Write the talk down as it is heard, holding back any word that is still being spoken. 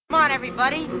Come on,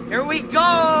 everybody. Here we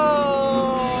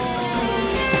go!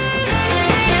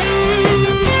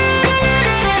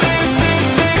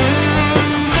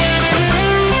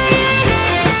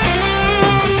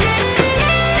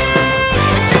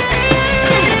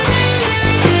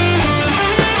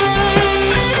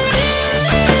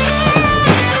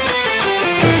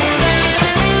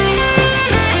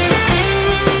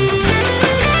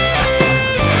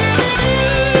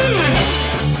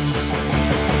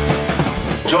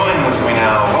 Join with me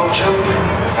now, won't you?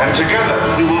 And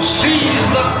together we will seize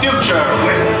the future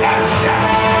with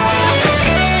access.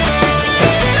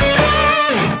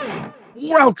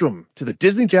 Welcome to the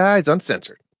Disney Guys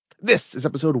Uncensored. This is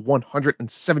episode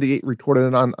 178,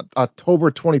 recorded on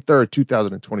October 23rd,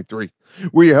 2023.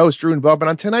 We're your hosts, Drew and Bob, and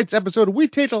on tonight's episode, we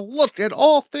take a look at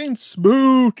all things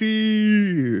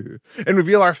spooky and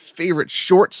reveal our favorite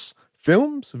shorts,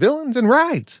 films, villains, and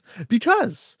rides.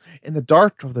 Because in the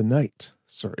dark of the night,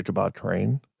 Sir Ichabod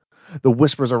Crane, the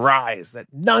whispers arise that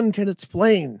none can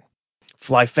explain.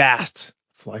 Fly fast,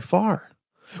 fly far,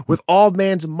 with all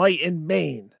man's might and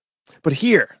main. But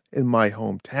here in my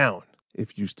hometown,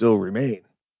 if you still remain,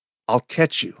 I'll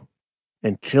catch you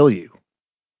and kill you,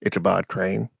 Ichabod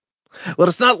Crane. Let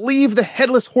us not leave the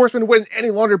headless horseman waiting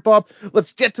any longer, Bob.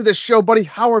 Let's get to this show, buddy.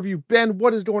 How have you been?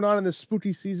 What is going on in this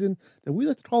spooky season that we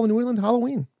like to call the New England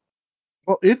Halloween?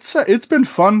 Well, it's been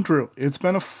fun, Drew. It's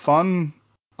been a fun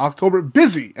October.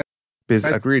 Busy.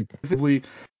 Agreed. I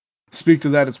speak to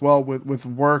that as well with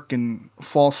work and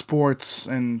fall sports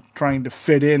and trying to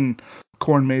fit in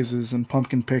corn mazes and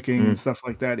pumpkin picking and stuff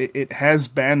like that. It has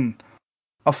been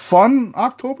a fun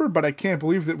October, but I can't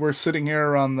believe that we're sitting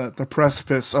here on the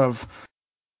precipice of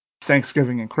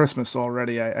Thanksgiving and Christmas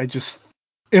already. I just,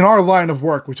 in our line of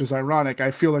work, which is ironic,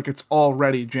 I feel like it's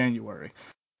already January.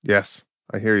 Yes,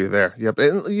 I hear you there. Yep.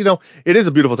 And, you know, it is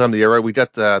a beautiful time of the year, right? We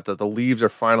got the leaves are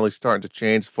finally starting to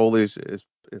change. Foliage is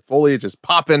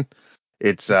popping.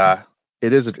 It's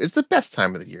the best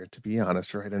time of the year, to be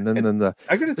honest, right? And then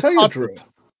I got to tell you, Drew.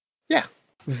 Yeah.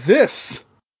 This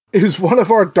is one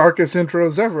of our darkest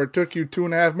intros ever. It took you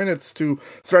 2.5 minutes to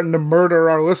threaten to murder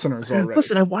our listeners already.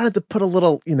 Listen, I wanted to put a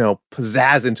little,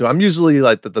 pizzazz into it. I'm usually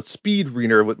like the speed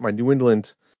reader with my New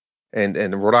England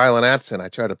and Rhode Island accent. I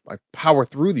power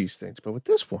through these things. But with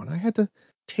this one, I had to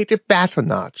take it back a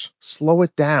notch, slow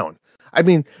it down. I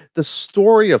mean, the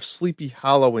story of Sleepy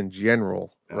Hollow in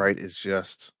general, right, it's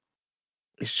just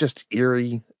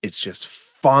eerie. It's just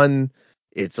fun.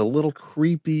 It's a little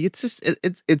creepy. It's just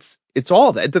it's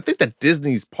all that. To think that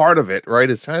Disney's part of it, right,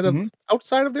 is kind of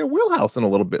outside of their wheelhouse in a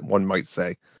little bit, one might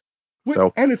say.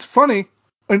 And it's funny,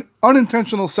 an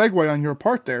unintentional segue on your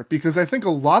part there, because I think a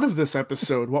lot of this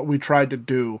episode, what we tried to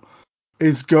do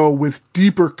is go with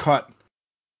deeper cut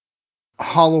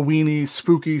Halloweeny,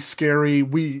 spooky, scary.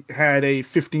 We had a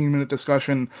 15-minute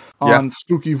discussion on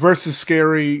spooky versus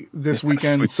scary this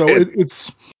weekend. So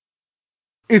it's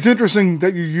interesting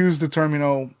that you use the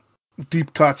term,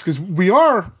 deep cuts, because we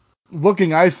are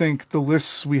looking, I think, the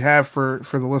lists we have for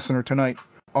the listener tonight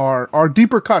are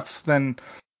deeper cuts than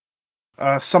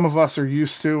some of us are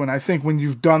used to. And I think when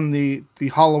you've done the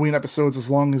Halloween episodes as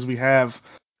long as we have,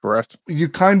 correct, you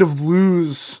kind of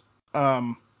lose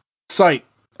sight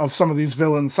of some of these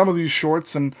villains, some of these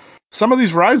shorts, and some of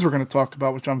these rides we're going to talk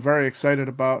about, which I'm very excited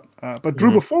about. But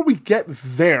Drew, before we get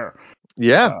there,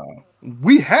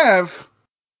 we have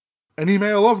an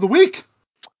email of the week.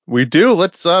 We do.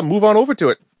 Let's move on over to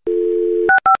it.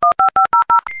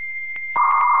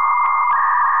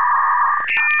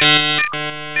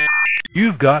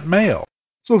 You've got mail.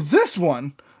 So this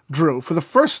one, Drew, for the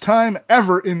first time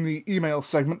ever in the email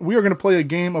segment, we are going to play a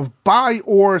game of buy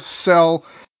or sell.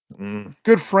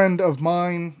 Good friend of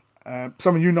mine,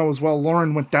 some of you know as well,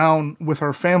 Lauren went down with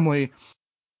her family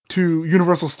to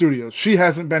Universal Studios. She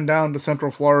hasn't been down to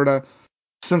Central Florida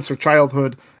since her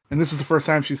childhood, and this is the first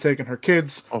time she's taken her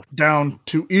kids down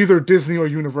to either Disney or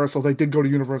Universal. They did go to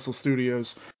Universal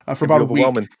Studios for about a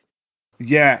week.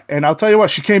 Yeah, and I'll tell you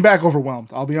what, she came back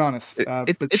overwhelmed, I'll be honest. Kids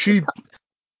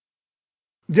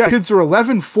are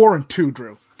 11, 4, and 2,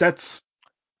 Drew. That's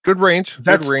good range.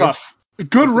 That's tough.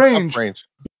 Good range.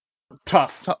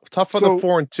 Tough for the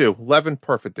 4 and 2. 11,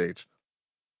 perfect age.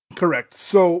 Correct.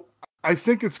 So I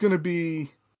think it's going to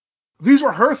be. These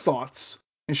were her thoughts,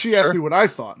 and she asked me what I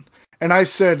thought, and I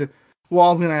said, "Well,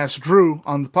 I'm going to ask Drew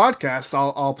on the podcast.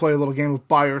 I'll play a little game of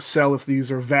buy or sell if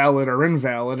these are valid or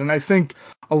invalid." And I think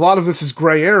a lot of this is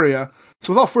gray area.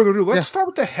 So without further ado, let's start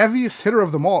with the heaviest hitter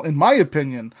of them all, in my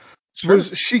opinion.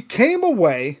 Was she came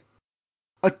away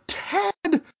a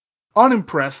tad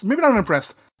unimpressed, maybe not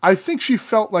unimpressed. I think she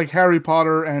felt like Harry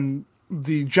Potter and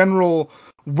the general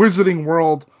wizarding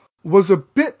world was a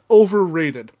bit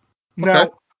overrated. Okay.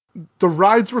 Now, the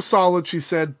rides were solid, she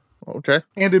said, Okay.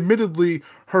 and admittedly,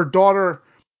 her daughter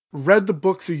read the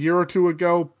books a year or two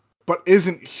ago, but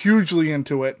isn't hugely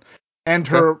into it. And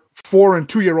Okay. her 4 and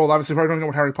 2-year-old obviously probably don't know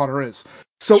what Harry Potter is.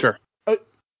 So, Sure.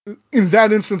 in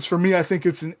that instance, for me, I think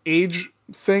it's an age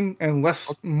thing and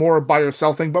less more a buy or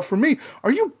sell thing. But for me,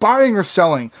 are you buying or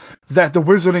selling that the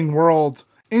Wizarding World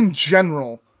in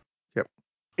general Yep.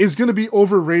 is going to be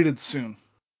overrated soon?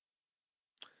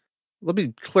 Let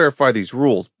me clarify these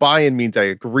rules. Buy-in means I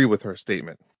agree with her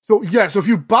statement. So, so if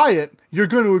you buy it, you're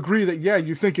going to agree that,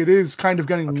 you think it is kind of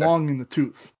getting long in the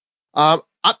tooth. I'm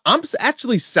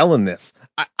actually selling this.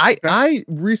 I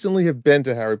recently have been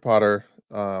to Harry Potter.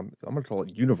 I'm gonna call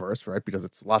it universe, right? Because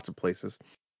it's lots of places.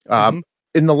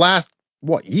 In the last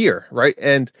year, right?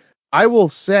 And I will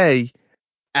say,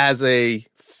 as a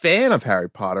fan of Harry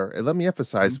Potter, and let me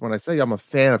emphasize, when I say I'm a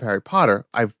fan of Harry Potter,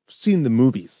 I've seen the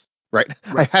movies, right?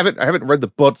 Right. I haven't read the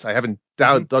books. I haven't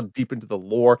dug deep into the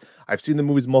lore. I've seen the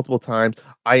movies multiple times.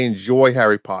 I enjoy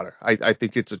Harry Potter. I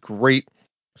think it's a great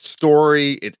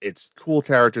story. It's cool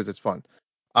characters. It's fun.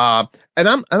 And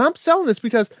I'm selling this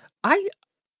because I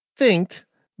think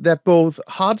that both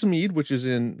Hogsmeade, which is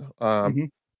in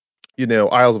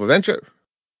Isles of Adventure,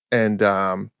 and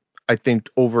I think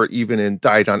over even in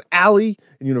Diagon Alley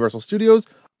in Universal Studios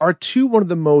are one of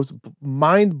the most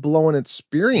mind-blowing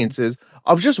experiences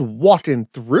of just walking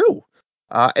through.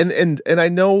 And I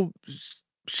know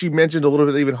she mentioned a little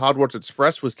bit even Hogwarts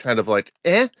Express was kind of like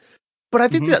but I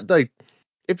think that like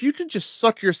if you could just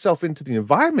suck yourself into the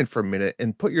environment for a minute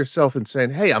and put yourself in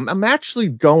saying, hey, I'm actually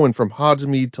going from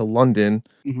Hogsmeade to London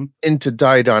into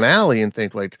Diagon Alley and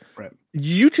think like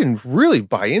you can really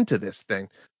buy into this thing.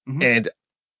 And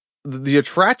the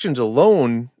attractions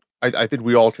alone, I think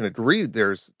we all can agree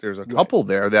there's a couple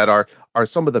there that are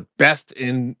some of the best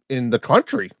in the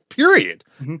country, period.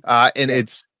 And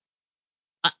it's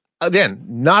again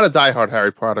not a diehard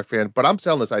Harry Potter fan, but I'm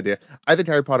selling this idea. I think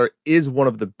Harry Potter is one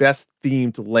of the best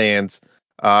themed lands,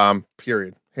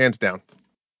 period, hands down.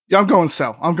 Yeah, I'm going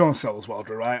sell. I'm going sell as well,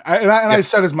 Drew. I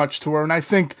said as much to her, and I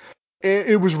think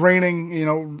it was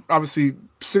raining. Obviously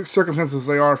circumstances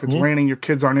they are. If it's raining, your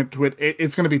kids aren't into it.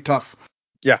 It's going to be tough.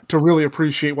 Yeah. To really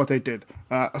appreciate what they did.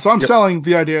 So I'm selling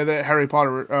the idea that Harry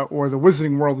Potter or the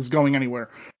Wizarding World is going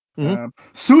anywhere.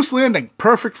 Seuss Landing,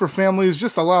 perfect for families.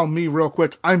 Just allow me real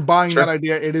quick. I'm buying that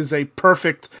idea. It is a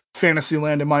perfect fantasy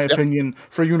land, in my opinion,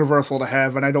 for Universal to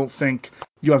have, and I don't think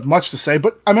you have much to say.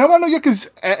 But I mean, I want to know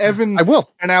because Evan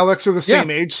and Alex are the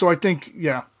same age, so I think,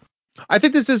 I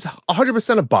think this is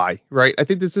 100% a buy, right? I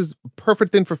think this is a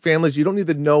perfect thing for families. You don't need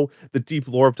to know the deep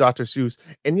lore of Dr. Seuss,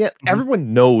 and yet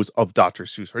everyone knows of Dr.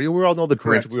 Seuss, right? We all know the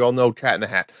Grinch. Correct. We all know Cat in the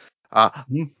Hat.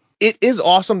 It is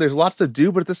awesome. There's lots to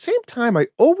do, but at the same time, I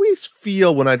always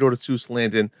feel when I go to Seuss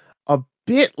Landing a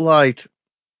bit like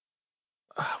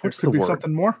what's could the be word?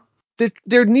 Something more. It's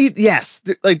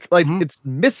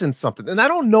missing something, and I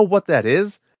don't know what that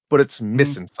is, but it's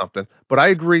missing something. But I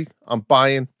agree. I'm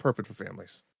buying perfect for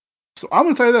families. So I'm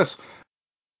going to tell you this.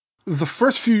 The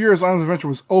first few years Islands of Adventure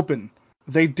was open,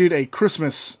 they did a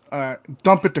Christmas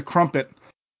Dump It to Crumpet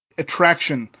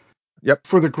attraction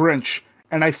for the Grinch.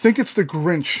 And I think it's the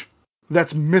Grinch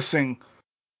that's missing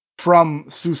from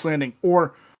Seuss Landing.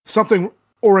 Or something,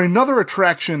 or another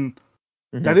attraction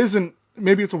that isn't,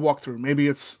 maybe it's a walkthrough, maybe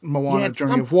it's Moana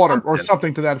Journey of Water, or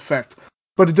something to that effect.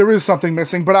 But there is something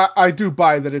missing. But I do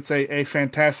buy that it's a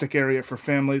fantastic area for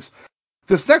families.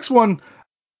 This next one,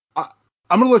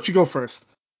 I'm going to let you go first,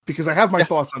 because I have my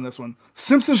thoughts on this one.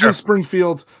 Simpsons in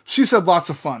Springfield, she said lots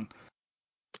of fun.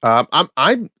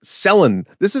 I'm selling.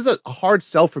 This is a hard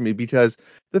sell for me because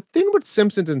the thing with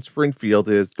Simpsons in Springfield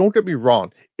is, don't get me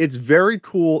wrong, it's very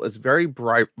cool, it's very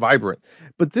vibrant,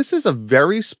 but this is a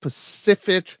very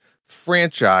specific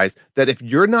franchise that if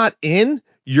you're not in,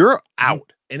 you're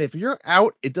out. And if you're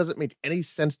out, it doesn't make any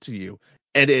sense to you.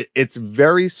 And it's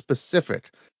very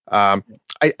specific.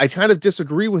 I kind of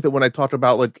disagree with it when I talk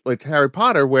about like Harry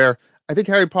Potter, where I think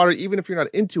Harry Potter, even if you're not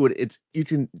into it, you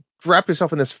can wrap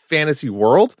yourself in this fantasy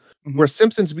world where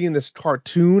Simpsons being this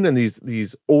cartoon and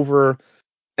these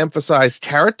overemphasized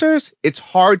characters, it's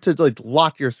hard to like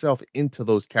lock yourself into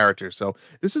those characters. So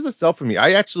this is a sell for me.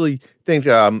 I actually think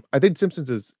I think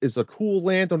Simpsons is a cool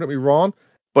land, don't get me wrong,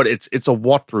 but it's a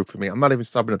walkthrough for me. I'm not even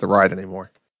stopping at the ride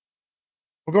anymore.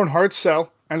 We're going hard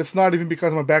sell, and it's not even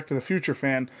because I'm a Back to the Future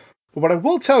fan. But what I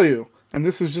will tell you, and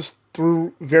this is just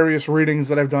through various readings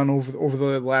that I've done over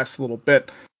the last little bit,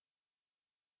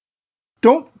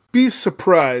 don't be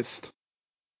surprised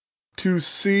to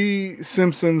see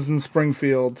Simpsons in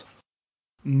Springfield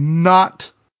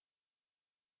not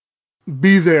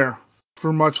be there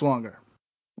for much longer.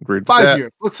 Agreed with 5 that.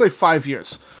 years. Let's say 5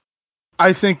 years.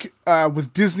 I think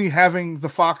with Disney having the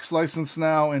Fox license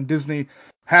now and Disney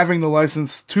having the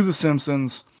license to The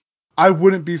Simpsons, I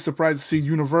wouldn't be surprised to see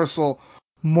Universal,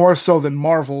 more so than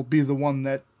Marvel, be the one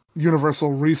that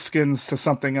Universal reskins to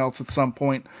something else at some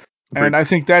point. Agreed. And I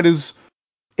think that is,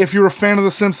 if you're a fan of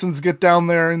The Simpsons, get down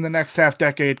there in the next half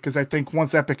decade, because I think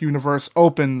once Epic Universe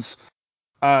opens,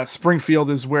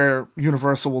 Springfield is where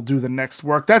Universal will do the next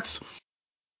work. That's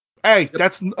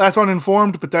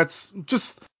uninformed, but that's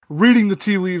just reading the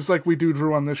tea leaves like we do,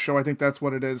 Drew, on this show. I think that's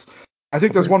what it is. I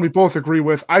think there's one we both agree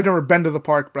with. I've never been to the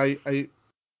park, but I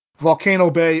Volcano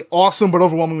Bay, awesome but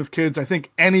overwhelming with kids. I think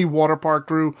any water park,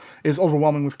 Drew, is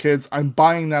overwhelming with kids. I'm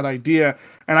buying that idea,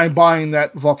 and I'm buying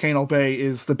that Volcano Bay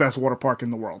is the best water park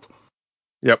in the world.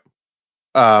 Yep.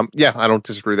 Yeah, I don't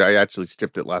disagree there. I actually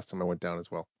skipped it last time I went down as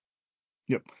well.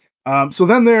 Yep. So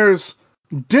then there's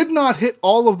did not hit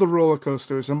all of the roller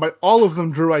coasters, and by all of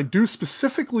them, Drew, I do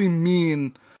specifically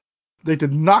mean they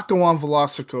did not go on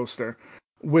Velocicoaster,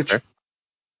 which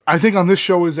I think on this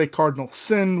show is a cardinal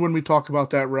sin when we talk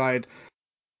about that ride.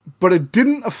 But it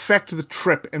didn't affect the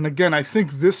trip. And again, I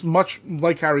think this, much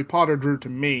like Harry Potter, Drew, to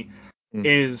me,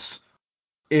 is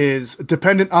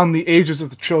dependent on the ages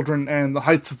of the children and the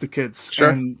heights of the kids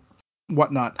and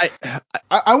whatnot.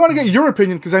 I want to get your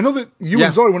opinion, because I know that you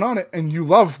and Zoe went on it and you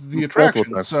loved the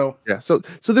attraction. So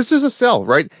this is a sell,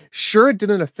 right? Sure, it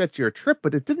didn't affect your trip,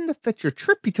 but it didn't affect your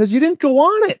trip because you didn't go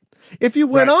on it. If you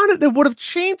went on it, it would have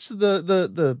changed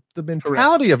the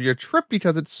mentality of your trip,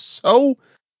 because it's so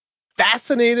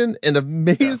fascinating and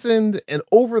amazing and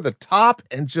over the top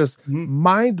and just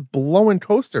mind-blowing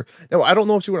coaster. Now, I don't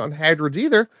know if you went on Hagrid's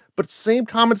either, but same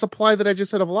comments apply that I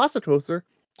just said of Velocicoaster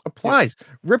applies.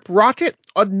 Rip Rocket,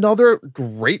 another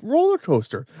great roller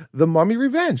coaster. The Mummy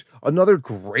Revenge, another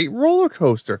great roller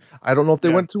coaster. I don't know if they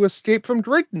went to Escape from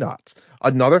Dreadnoughts,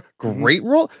 another great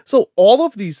roll. So all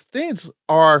of these things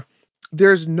are,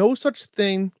 there's no such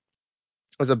thing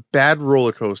as a bad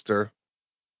roller coaster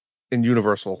in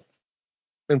Universal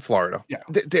in Florida.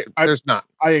 There's not.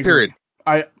 I agree. Period.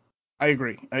 I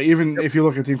agree. Even if you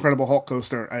look at the Incredible Hulk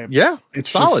coaster, it's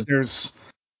solid. Just,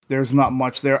 there's not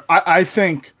much there. I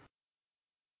think.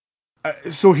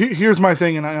 So here's my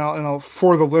thing, and I'll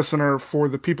for the listener, for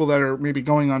the people that are maybe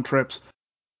going on trips.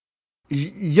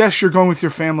 Yes, you're going with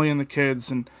your family and the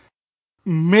kids, and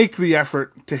make the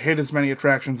effort to hit as many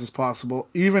attractions as possible,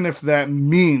 even if that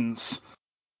means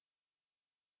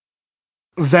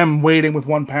them waiting with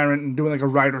one parent and doing like a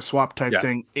rider swap type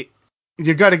thing.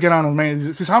 You got to get on as many,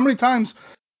 because how many times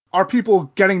are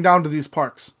people getting down to these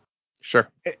parks? Sure.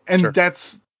 And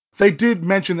they did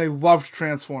mention they loved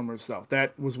Transformers, though.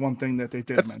 That was one thing that they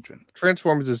did mention.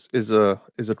 Transformers is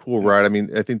a cool ride. I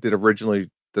mean, I think that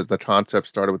originally the concept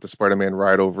started with the Spider-Man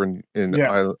ride over in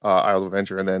Isle of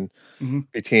Adventure, and then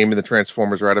it came in the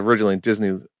Transformers ride originally in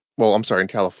Disney. Well, I'm sorry, in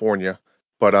California.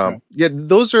 But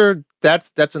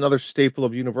that's another staple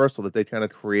of Universal, that they kind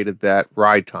of created that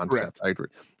ride concept. I agree.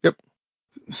 Yep.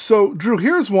 So, Drew,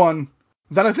 here's one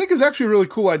that I think is actually a really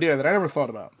cool idea that I never thought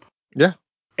about. Yeah.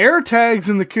 Air tags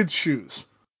in the kids' shoes.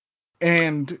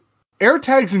 And air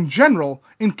tags in general,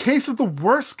 in case of the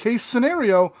worst case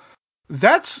scenario,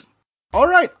 that's all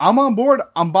right. I'm on board.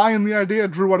 I'm buying the idea.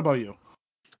 Drew, what about you?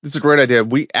 This is a great idea.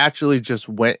 We actually just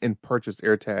went and purchased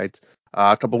air tags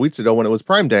a couple weeks ago when it was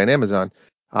Prime Day on Amazon.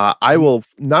 I will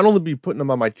not only be putting them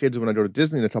on my kids when I go to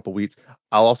Disney in a couple weeks,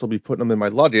 I'll also be putting them in my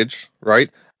luggage, right?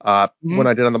 When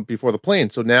I did on them before the plane.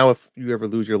 So now if you ever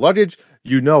lose your luggage,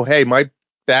 hey, my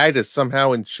bag is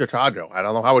somehow in Chicago. I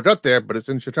don't know how it got there, but it's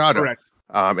in Chicago. Correct.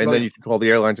 And then you can call the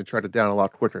airlines and track it down a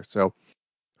lot quicker. So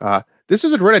this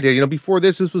is a great idea. Before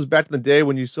this was back in the day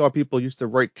when you saw people used to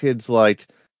write kids like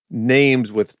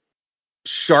names with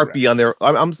Sharpie on their,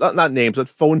 I'm not names, but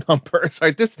phone numbers.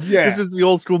 Right? This is the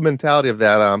old school mentality of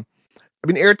that. I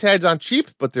mean, AirTags aren't cheap,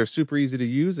 but they're super easy to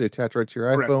use. They attach right to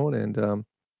your iPhone, and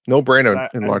no brainer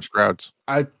in large crowds.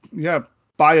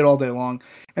 Buy it all day long.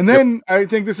 And then I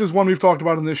think this is one we've talked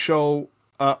about in this show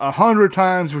 100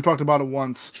 times. We've talked about it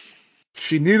once.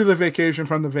 She needed a vacation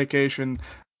from the vacation.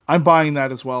 I'm buying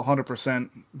that as well, 100%.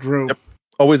 Drew. Yep.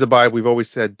 Always a buy. We've always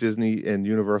said Disney and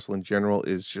Universal in general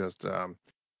is just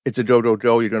it's a go.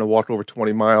 You're going to walk over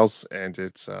 20 miles, and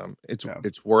it's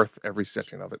worth every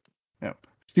second of it. Yeah.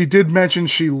 She did mention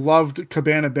she loved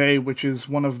Cabana Bay, which is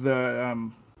one of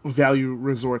the value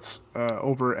resorts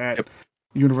over at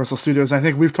Universal Studios. I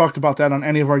think we've talked about that on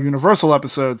any of our Universal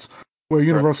episodes, where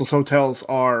Universal's hotels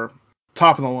are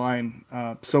top of the line.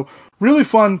 So really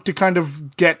fun to kind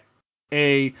of get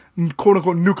a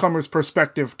quote-unquote newcomer's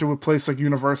perspective to a place like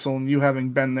Universal, and you having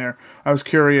been there. I was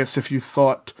curious if you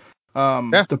thought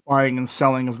The buying and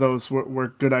selling of those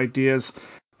were good ideas.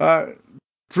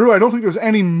 Drew, I don't think there's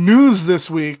any news this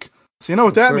week, so you know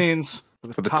what that means.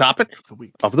 For the topic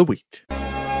of the week.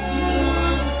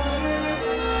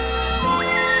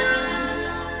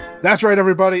 That's right,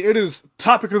 everybody. It is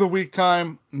topic of the week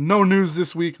time. No news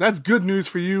this week. That's good news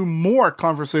for you. More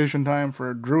conversation time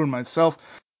for Drew and myself.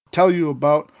 Tell you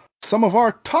about some of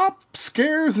our top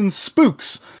scares and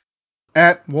spooks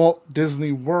at Walt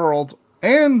Disney World.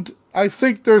 And I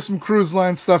think there's some cruise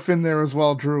line stuff in there as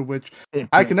well, Drew, which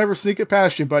I can never sneak it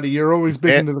past you, buddy. You're always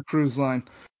big into the cruise line.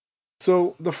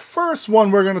 So the first one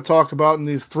we're going to talk about in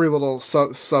these three little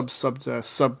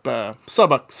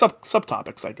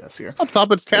subtopics, I guess here.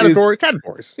 Subtopics,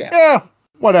 categories. Yeah,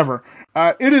 whatever.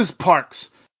 It is parks.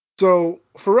 So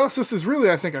for us, this is really,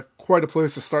 I think, quite a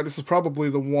place to start. This is probably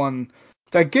the one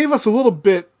that gave us a little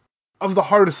bit of the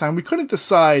hardest time. We couldn't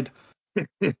decide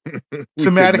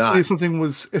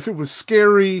thematically if it was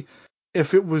scary,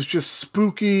 if it was just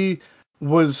spooky.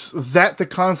 Was that the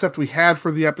concept we had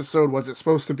for the episode? Was it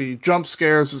supposed to be jump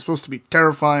scares? Was it supposed to be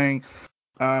terrifying?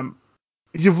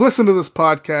 You've listened to this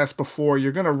podcast before.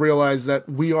 You're going to realize that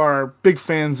we are big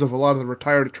fans of a lot of the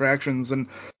retired attractions. And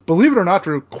believe it or not,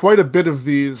 Drew, quite a bit of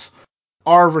these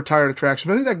are retired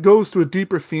attractions. I think that goes to a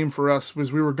deeper theme for us,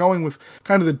 was we were going with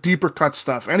kind of the deeper cut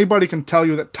stuff. Anybody can tell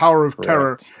you that Tower of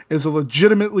Terror is a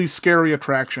legitimately scary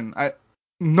attraction.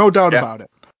 No doubt about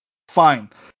it. Fine.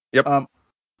 Yep.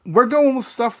 We're going with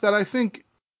stuff that I think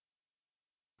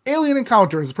Alien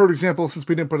Encounter is a perfect example, since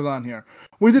we didn't put it on here.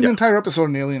 We did an entire episode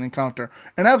on Alien Encounter.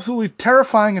 An absolutely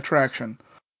terrifying attraction.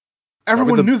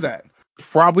 Everyone knew that.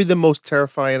 Probably the most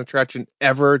terrifying attraction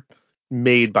ever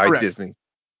made by Disney.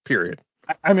 Period.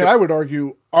 I mean, I would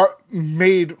argue are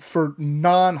made for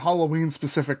non-Halloween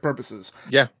specific purposes.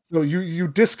 Yeah. So you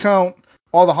discount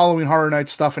all the Halloween Horror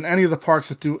Nights stuff and any of the parks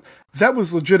that do. That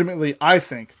was legitimately, I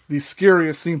think, the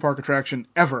scariest theme park attraction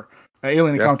ever.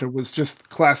 Alien Encounter was just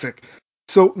classic.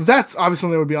 So that's obviously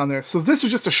something that would be on there. So this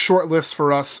is just a short list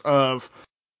for us of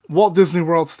Walt Disney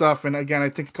World stuff, and again, I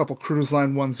think a couple cruise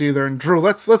line ones either. And Drew,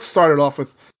 let's start it off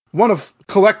with one of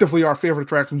collectively our favorite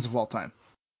attractions of all time.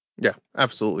 Yeah,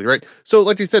 absolutely right. So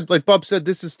like you said, like Bob said,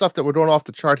 this is stuff that we're doing off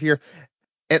the chart here.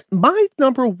 And my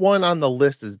number one on the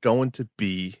list is going to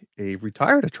be a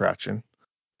retired attraction,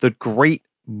 the Great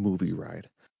Movie Ride,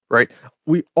 right?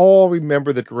 We all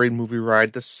remember the Great Movie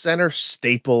Ride, the center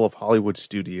staple of Hollywood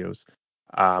studios.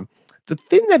 The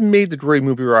thing that made the Great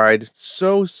Movie Ride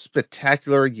so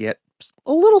spectacular yet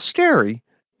a little scary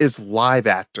is live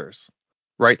actors,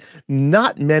 right?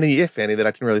 Not many, if any, that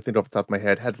I can really think off the top of my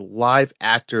head had live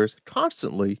actors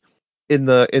constantly in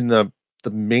the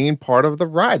main part of the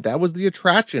ride. That was the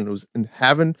attraction. It was in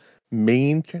having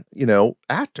main,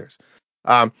 actors.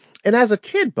 And as a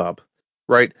kid, Bub,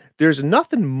 right, there's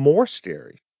nothing more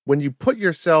scary when you put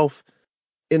yourself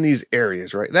in these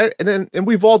areas, right? And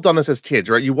we've all done this as kids,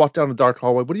 right? You walk down the dark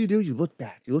hallway. What do? You look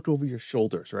back. You look over your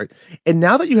shoulders, right? And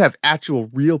now that you have actual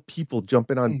real people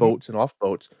jumping on boats and off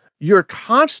boats, you're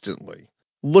constantly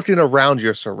looking around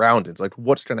your surroundings, like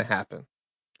what's going to happen,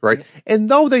 right? Yep. And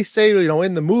though they say,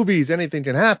 in the movies, anything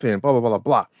can happen, blah, blah, blah, blah,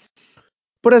 blah.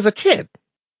 But as a kid,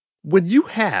 when you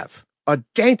have a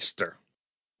gangster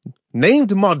named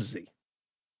Muggsy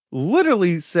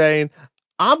literally saying,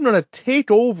 I'm going to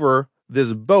take over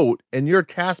this boat, and your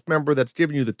cast member that's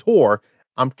giving you the tour,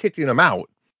 I'm kicking him out.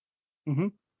 Mm-hmm.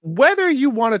 Whether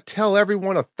you want to tell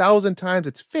everyone 1,000 times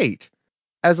it's fake,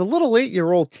 as a little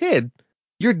 8-year-old kid,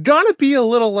 you're gonna be a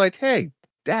little like, hey,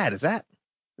 Dad, is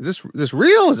this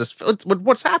real? Is this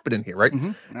what's happening here, right?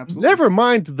 Mm-hmm, absolutely. Never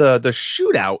mind the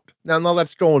shootout. Now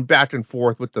that's going back and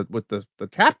forth with the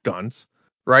cap guns,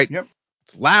 right? Yep.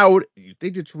 It's loud. You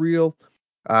think it's real.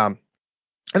 And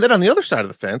then on the other side of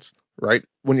the fence, right,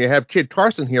 when you have Kid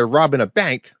Carson here robbing a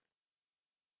bank,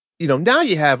 now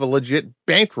you have a legit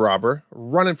bank robber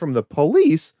running from the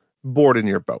police boarding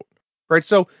your boat, right?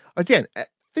 So again,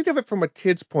 think of it from a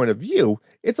kid's point of view.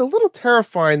 It's a little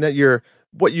terrifying that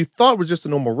what you thought was just a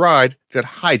normal ride got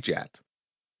hijacked.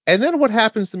 And then what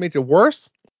happens to make it worse?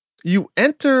 You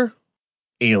enter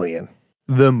Alien,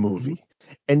 the movie,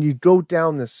 and you go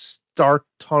down this dark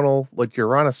tunnel like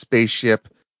you're on a spaceship,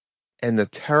 and the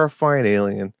terrifying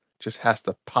alien just has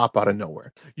to pop out of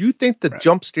nowhere. You think the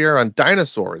jump scare on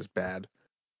Dinosaur is bad.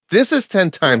 This is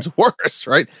 10 times worse,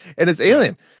 right? And it's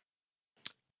Alien.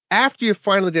 After you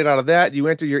finally get out of that, you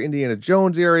enter your Indiana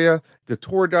Jones area. The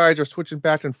tour guides are switching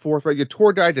back and forth, right? Your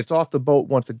tour guide gets off the boat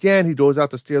once again. He goes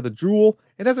out to steal the jewel.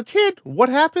 And as a kid, what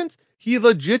happens? He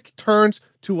legit turns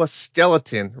to a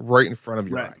skeleton right in front of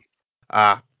your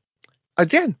eye.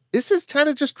 again, this is kind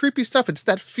of just creepy stuff. It's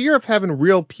that fear of having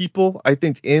real people, I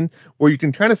think, in where you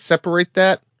can kind of separate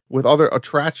that with other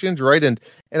attractions, right? And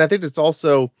I think it's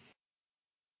also,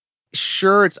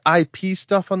 sure, it's IP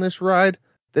stuff on this ride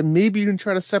that maybe you can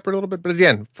try to separate a little bit. But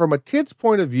again, from a kid's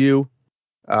point of view,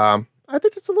 I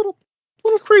think it's a little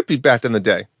creepy back in the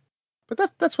day.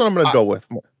 But that's what I'm going to go with.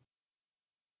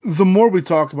 The more we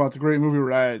talk about the Great Movie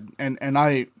Ride, and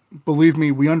I believe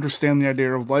me, we understand the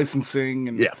idea of licensing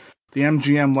and the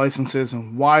MGM licenses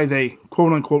and why they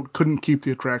quote unquote couldn't keep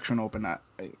the attraction open.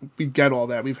 We get all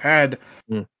that. We've had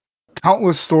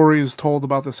countless stories told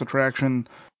about this attraction,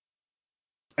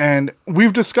 and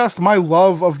we've discussed my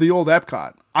love of the old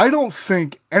Epcot. I don't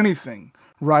think anything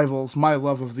rivals my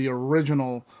love of the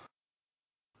original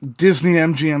Disney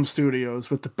MGM Studios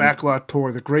with the Backlot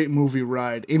Tour, the Great Movie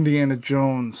Ride, Indiana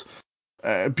Jones,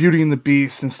 Beauty and the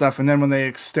Beast and stuff. And then when they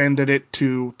extended it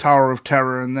to Tower of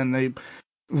Terror, and then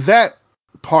that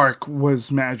park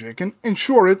was magic. And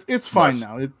sure, it's fine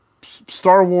now.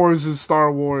 Star Wars is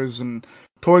Star Wars, and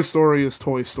Toy Story is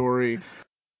Toy Story.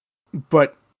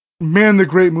 But man, the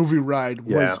Great Movie Ride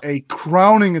was a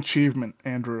crowning achievement,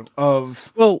 Andrew,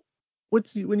 of when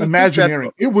you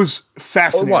Imagineering. It was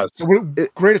fascinating. It was.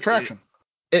 Great attraction.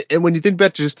 And when you think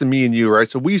back just to me and you, right?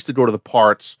 So we used to go to the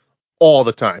parks all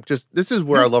the time. Just this is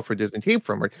where our love for Disney came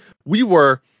from, right? We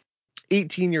were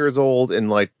 18 years old and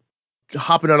like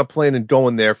hopping on a plane and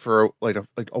going there for like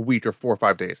a week or 4 or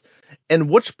 5 days. And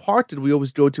which park did we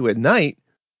always go to at night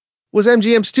was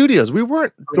MGM Studios. We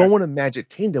weren't going to Magic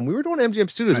Kingdom. We were going to MGM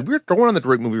Studios. Right. We were going on the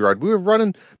Great Movie Ride. We were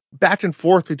running back and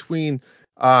forth between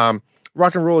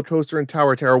Rock and Roller Coaster and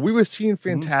Tower of Terror. We were seeing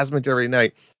Phantasmic every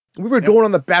night. We were going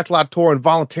on the Backlot Tour and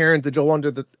volunteering to go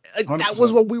under the. That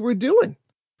was what we were doing,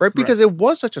 right? Because it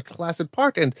was such a classic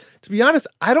park. And to be honest,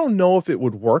 I don't know if it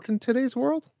would work in today's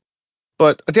world.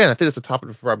 But again, I think it's a topic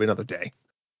for probably another day.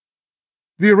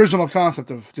 The original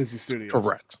concept of Disney Studios.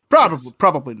 Correct.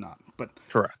 Probably not. But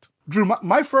correct. Drew,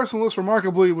 my first on the list,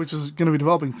 remarkably, which is going to be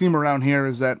developing theme around here,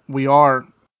 is that we are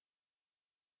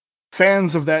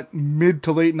fans of that mid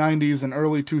to late 90s and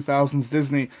early 2000s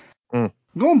Disney.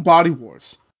 Going Body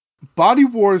Wars. Body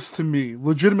Wars, to me,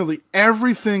 legitimately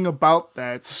everything about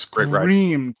that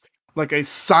screamed like a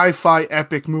sci-fi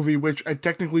epic movie, which I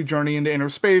technically journey into Inner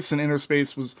Space, and Inner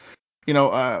Space was,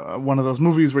 one of those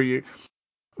movies where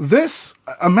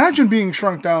imagine being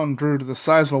shrunk down, Drew, to the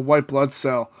size of a white blood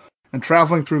cell and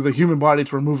traveling through the human body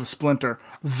to remove a splinter.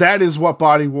 That is what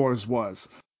Body Wars was.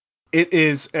 It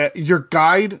is your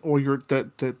guide or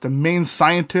the main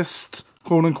scientist,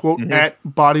 quote unquote, at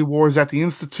Body Wars at the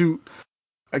Institute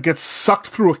gets sucked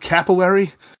through a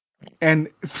capillary and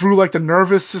through like the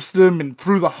nervous system and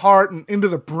through the heart and into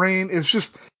the brain. It's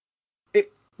just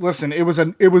listen, it was a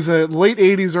late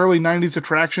 80s, early 90s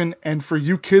attraction, and for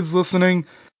you kids listening,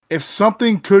 if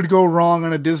something could go wrong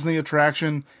on a Disney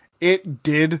attraction, it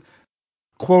did,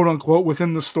 quote unquote,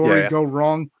 within the story go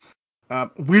wrong.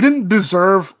 We didn't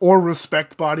deserve or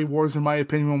respect Body Wars, in my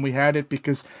opinion, when we had it,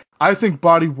 because I think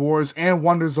Body Wars and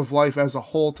Wonders of Life as a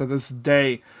whole to this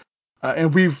day,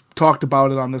 and we've talked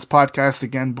about it on this podcast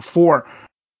again before,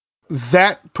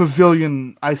 that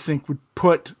pavilion, I think, would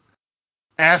put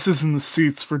asses in the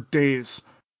seats for days.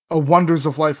 A Wonders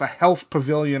of Life, a health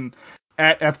pavilion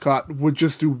at Epcot would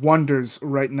just do wonders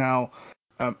right now.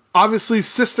 Obviously,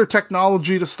 sister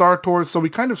technology to Star Tours, so we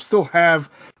kind of still have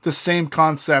the same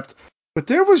concept. But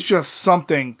there was just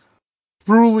something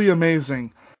truly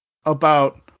amazing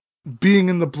about being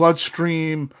in the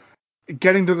bloodstream,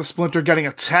 getting to the splinter, getting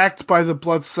attacked by the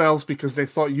blood cells because they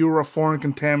thought you were a foreign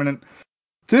contaminant.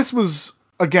 This was,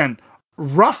 again,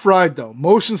 rough ride, though.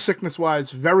 Motion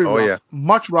sickness-wise, very rough. Yeah.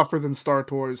 Much rougher than Star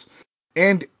Tours.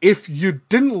 And if you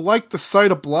didn't like the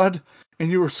sight of blood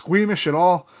and you were squeamish at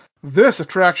all, this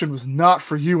attraction was not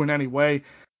for you in any way.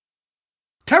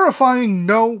 Terrifying,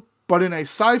 no, but in a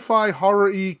sci-fi,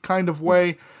 horror-y kind of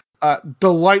way,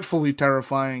 delightfully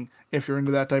terrifying if you're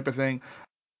into that type of thing.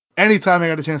 Anytime I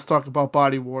got a chance to talk about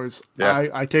Body Wars,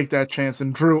 I take that chance.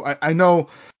 And Drew, I know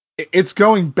it's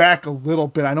going back a little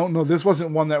bit. I don't know. This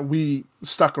wasn't one that we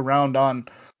stuck around on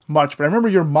much, but I remember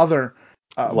your mother.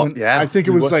 I think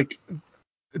it was like,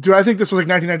 dude, I think this was like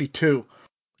 1992.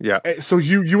 Yeah. So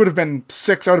you would have been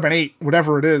 6, I would have been 8,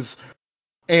 whatever it is.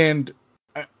 And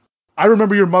I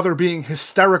remember your mother being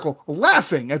hysterical,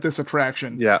 laughing at this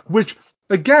attraction. Yeah. Which,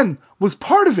 again, was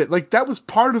part of it. Like, that was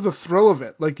part of the thrill of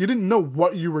it. Like, you didn't know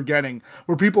what you were getting.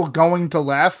 Were people going to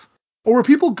laugh? Or were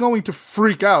people going to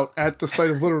freak out at the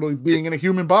sight of literally being in a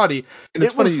human body? And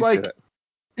it was like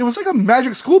a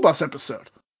Magic School Bus episode.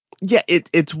 Yeah,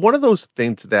 it's one of those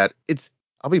things that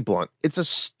I'll be blunt. It's a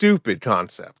stupid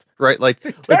concept, right? Like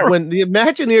Terrible. when the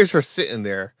Imagineers are sitting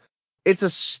there, it's a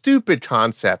stupid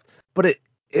concept, but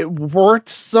it worked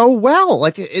so well.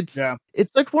 Like Yeah.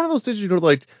 it's like one of those things you go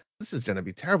like, this is gonna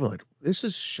be terrible. Like this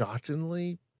is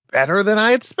shockingly better than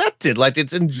I expected. Like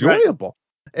it's Right. enjoyable.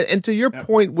 And to your Yep.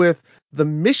 point with the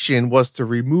mission was to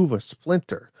remove a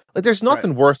splinter. Like there's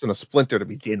nothing worse than a splinter to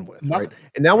begin with, right? Nothing.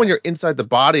 And now when Right. you're inside the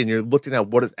body and you're looking at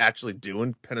what it's actually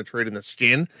doing, penetrating the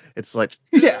skin, it's like,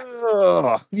 Yeah.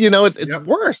 ugh, it's Yep.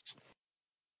 worse.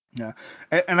 Yeah.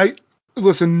 And I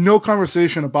listen, no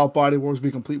conversation about Body Wars would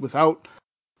be complete without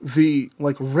the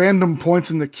like random points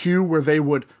in the queue where they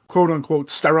would quote unquote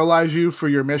sterilize you for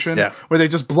your mission, Yeah. where they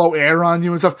just blow air on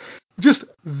you and stuff. Just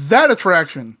that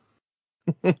attraction,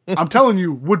 I'm telling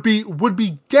you, would be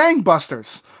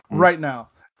gangbusters right now.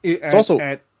 It's also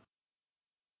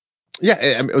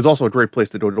it was also a great place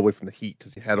to do it away from the heat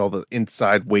because you had all the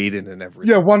inside waiting and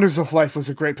everything. Yeah, Wonders of Life was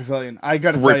a great pavilion. I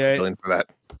got to tell Great you, feeling for that.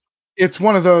 it's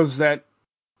one of those that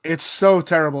it's so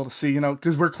terrible to see,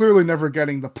 because we're clearly never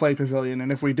getting the play pavilion,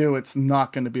 and if we do, it's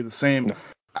not going to be the same. No.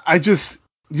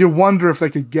 You wonder if they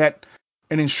could get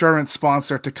an insurance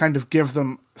sponsor to kind of give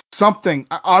them something.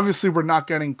 Obviously, we're not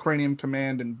getting Cranium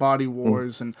Command and Body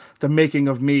Wars and the Making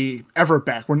of Me ever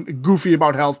back. We're goofy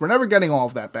about health. We're never getting all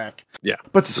of that back. Yeah.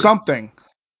 But agreed. something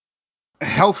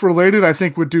health related, I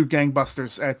think, would do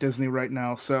gangbusters at Disney right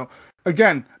now. So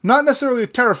again, not necessarily a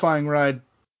terrifying ride,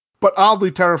 but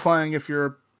oddly terrifying if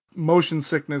you're motion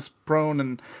sickness prone,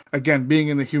 and again, being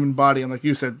in the human body, and like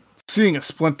you said, seeing a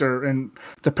splinter and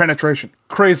the penetration,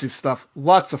 crazy stuff,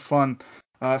 lots of fun.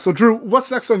 So Drew,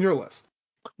 what's next on your list?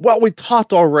 Well, we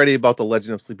talked already about the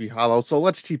Legend of Sleepy Hollow, so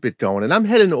let's keep it going. And I'm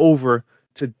heading over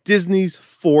to Disney's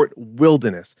Fort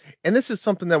Wilderness. And this is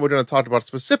something that we're going to talk about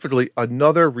specifically,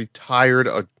 another retired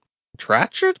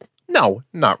attraction? No,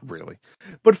 not really.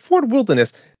 But Fort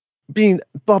Wilderness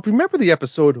Bob, remember the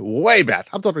episode way back?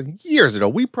 I'm talking years ago.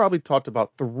 We probably talked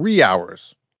about 3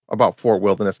 hours about Fort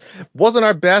Wilderness. Wasn't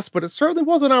our best, but it certainly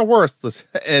wasn't our worst.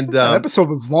 And That episode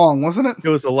was long, wasn't it? it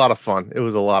was a lot of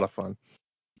fun.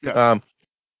 Yeah.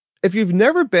 If you've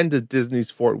never been to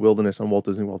Disney's Fort Wilderness on Walt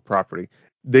Disney World property,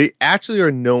 they actually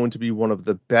are known to be one of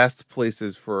the best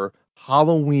places for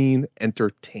Halloween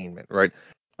entertainment, right?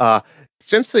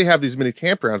 Since they have these mini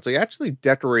campgrounds, they actually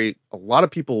a lot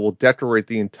of people will decorate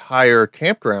the entire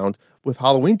campground with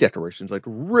Halloween decorations, like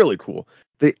really cool.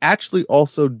 They actually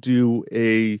also do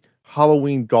a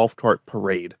Halloween golf cart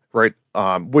parade, right?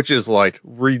 Which is like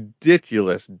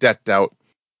ridiculous, decked out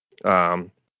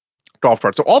golf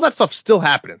cart. So all that stuff's still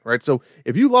happening, right? So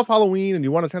if you love Halloween and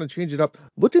you want to kind of change it up,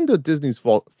 look into Disney's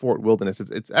Fort Wilderness.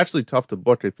 It's actually tough to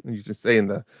book if you can stay in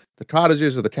the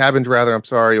cottages or the cabins rather, I'm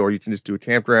sorry, or you can just do a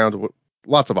campground.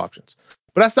 Lots of options.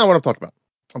 But that's not what I'm talking about.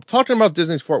 I'm talking about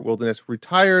Disney's Fort Wilderness,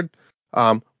 retired,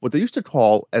 what they used to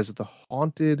call as the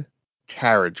haunted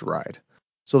carriage ride.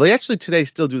 So they actually today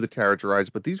still do the carriage rides,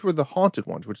 but these were the haunted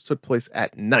ones, which took place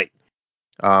at night.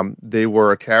 They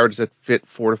were a carriage that fit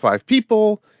 4 to 5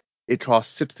 people. It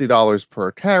cost $60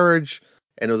 per carriage,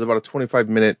 and it was about a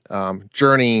 25-minute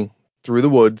journey through the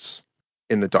woods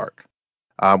in the dark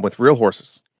with real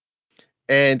horses.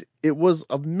 And it was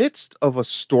amidst of a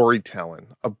storytelling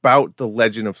about the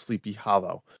legend of Sleepy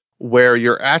Hollow, where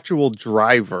your actual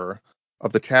driver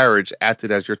of the carriage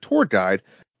acted as your tour guide,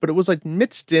 but it was like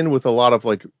mixed in with a lot of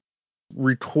like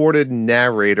recorded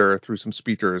narrator through some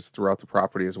speakers throughout the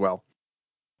property as well.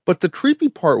 But the creepy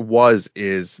part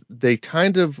is they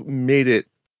kind of made it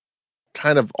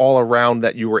kind of all around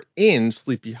that you were in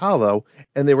Sleepy Hollow,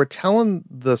 and they were telling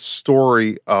the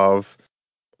story of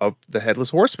the Headless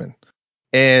Horseman.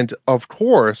 And of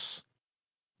course,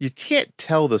 you can't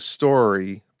tell the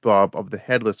story, Bob, of the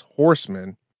Headless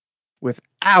Horseman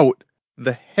without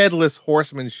the Headless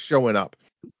Horseman showing up.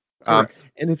 Correct.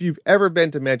 And if you've ever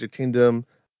been to Magic Kingdom,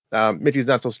 Mickey's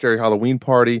Not So Scary Halloween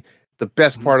Party, the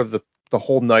best part of the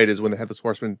whole night is when the Headless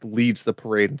Horseman leads the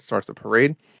parade and starts the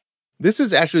parade. This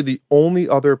is actually the only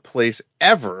other place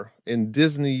ever in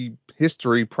Disney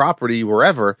history, property,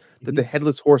 wherever, that the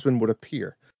Headless Horseman would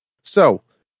appear. So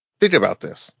think about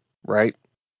this, right?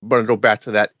 I'm going to go back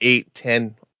to that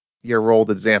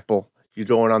 8-10-year-old example. You're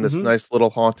going on this nice little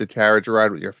haunted carriage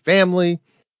ride with your family,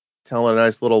 telling a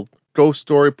nice little ghost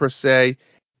story per se,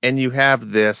 and you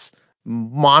have this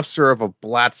monster of a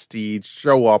black steed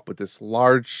show up with this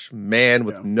large man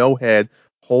with no head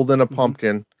holding a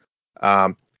pumpkin,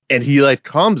 and he like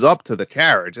comes up to the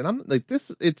carriage, and I'm like,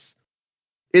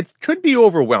 it could be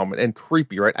overwhelming and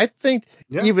creepy, right? I think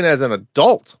even as an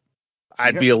adult,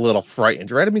 I'd be a little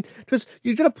frightened, right? I mean, because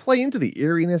you got to play into the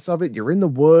eeriness of it. You're in the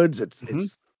woods. It's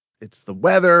it's the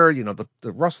weather,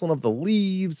 the rustling of the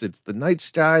leaves, it's the night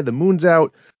sky, the moon's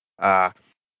out.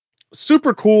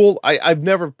 Super cool. I've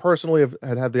never personally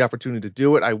had the opportunity to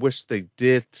do it. I wish they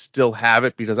did still have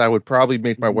it, because I would probably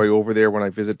make my way over there when I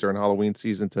visit during Halloween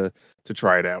season to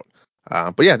try it out.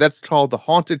 But yeah, that's called the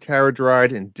Haunted Carriage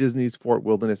Ride in Disney's Fort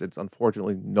Wilderness. It's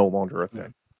unfortunately no longer a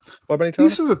thing. What about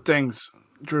These are the things,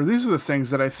 Drew. These are the things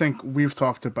that I think we've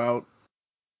talked about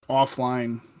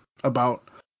offline about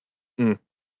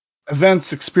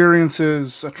events,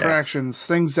 experiences, attractions,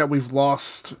 things that we've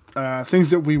lost, things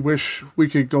that we wish we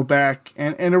could go back.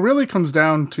 And it really comes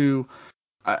down to,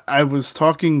 I was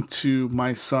talking to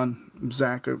my son,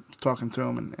 Zach, talking to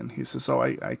him, and he says, oh,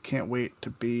 I can't wait to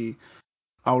be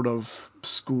out of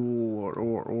school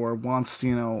or wants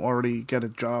to, already get a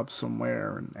job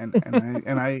somewhere.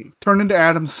 And I turned into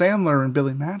Adam Sandler and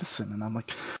Billy Madison. And I'm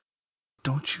like,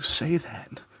 don't you say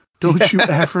that. Don't you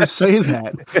ever say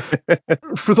that.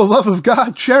 For the love of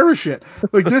God, cherish it.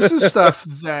 Like, this is stuff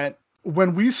that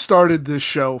when we started this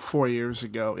show 4 years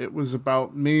ago, it was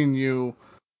about me and you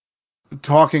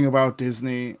talking about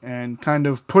Disney and kind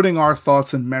of putting our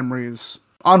thoughts and memories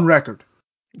on record.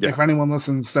 Yeah. If anyone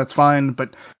listens, that's fine.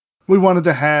 But we wanted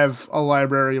to have a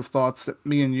library of thoughts that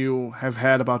me and you have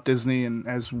had about Disney, and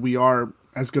as we are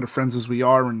as good of friends as we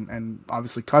are, and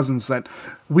obviously cousins, that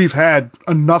we've had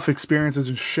enough experiences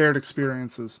and shared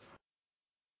experiences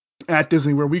at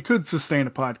Disney where we could sustain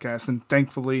a podcast, and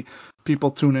thankfully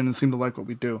people tune in and seem to like what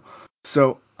we do.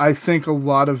 So I think a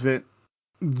lot of it,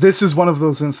 this is one of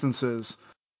those instances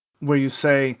where you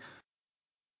say,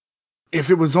 if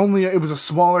it was a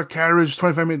smaller carriage,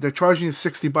 25 minutes, they're charging you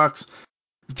 $60,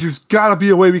 there's got to be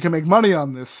a way we can make money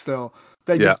on this still.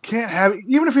 That you can't have,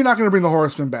 even if you're not going to bring the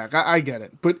Horseman back. I get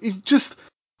it. But it just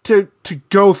to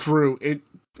go through it,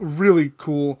 really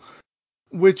cool.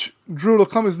 Which, Drew, will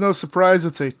come as no surprise.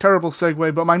 It's a terrible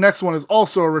segue, but my next one is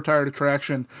also a retired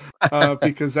attraction,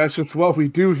 because that's just what we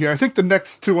do here. I think the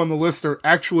next two on the list are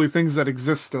actually things that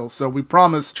exist still, so we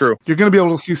promise you're going to be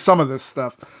able to see some of this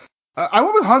stuff. I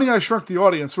went with Honey, I Shrunk the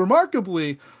Audience.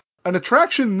 Remarkably, an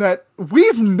attraction that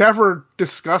we've never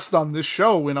discussed on this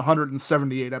show in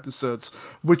 178 episodes,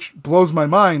 which blows my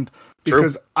mind,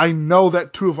 because I know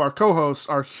that two of our co-hosts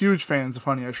are huge fans of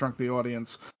Honey, I Shrunk the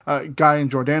Audience, Guy and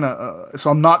Jordana,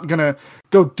 so I'm not going to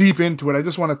go deep into it. I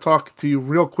just want to talk to you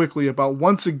real quickly about,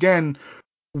 once again,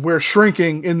 we're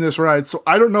shrinking in this ride, so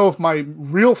I don't know if my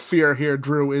real fear here,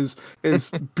 Drew, is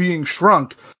being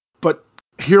shrunk, but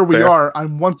here we are.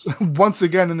 I'm once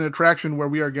again in an attraction where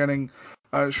we are getting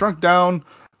shrunk down.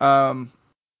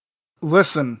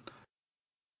 Listen,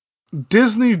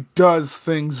 Disney does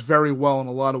things very well in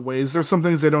a lot of ways. There's some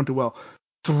things they don't do well.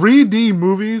 3D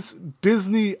movies,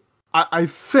 Disney, I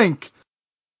think,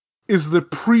 is the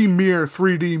premier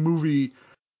 3D movie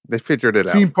they figured it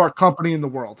theme out. park company in the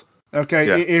world.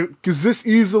 Okay, because this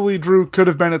easily, Drew, could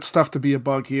have been It's Tough to Be a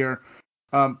Bug here.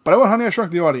 But I want Honey, I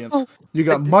Shrunk the Audience. You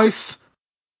got mice.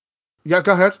 Yeah,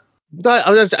 go ahead.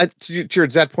 To your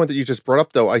exact point that you just brought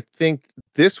up, though, I think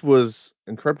this was,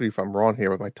 and correct me if I'm wrong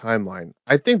here with my timeline,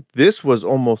 I think this was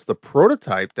almost the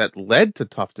prototype that led to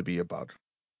Tough to Be a Bug.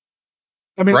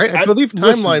 I mean, right? I believe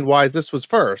timeline-wise, this was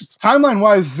first.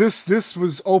 Timeline-wise, this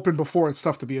was open before It's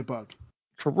Tough to Be a Bug.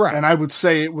 Correct. And I would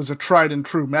say it was a tried and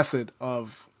true method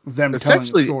of them telling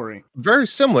the story. Very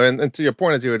similar, and to your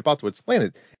point, as you were about to explain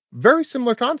it, very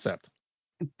similar concept.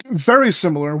 Very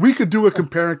similar. We could do a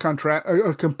compare and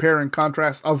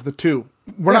contrast of the two.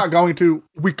 We're not going to.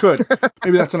 We could.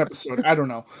 Maybe that's an episode. I don't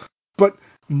know. But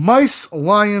mice,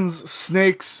 lions,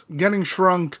 snakes, getting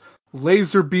shrunk,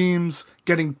 laser beams,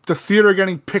 getting the theater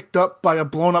getting picked up by a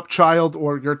blown up child,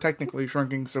 or you're technically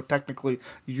shrinking, so technically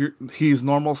he's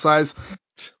normal size.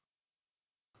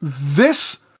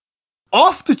 This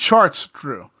off the charts,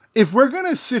 Drew. If we're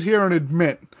gonna sit here and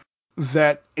admit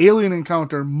that Alien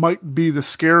Encounter might be the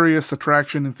scariest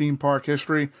attraction in theme park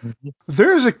history,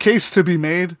 there is a case to be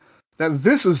made that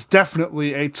this is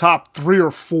definitely a top 3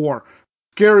 or 4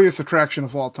 scariest attraction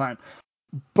of all time.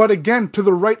 But again, to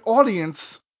the right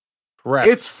audience,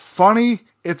 it's funny,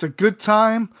 it's a good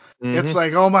time, it's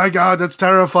like, oh my god, that's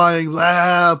terrifying,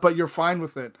 blah, but you're fine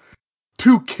with it.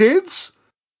 To kids,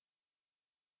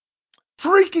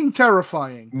 freaking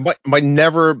terrifying. Might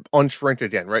never unshrink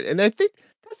again, right? And I think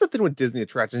that's the thing with Disney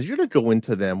attractions. You got to go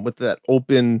into them with that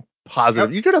open,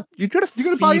 positive. You gotta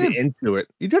feed into it.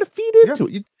 You gotta feed into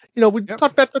it. We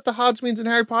talked about the Hogsmeades and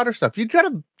Harry Potter stuff. You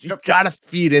gotta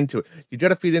feed into it. You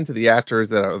gotta feed into the actors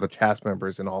that are the cast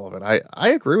members and all of it. I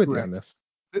agree with you on this.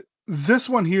 This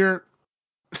one here,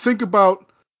 think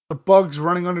about the bugs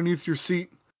running underneath your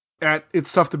seat at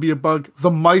It's Tough to Be a Bug.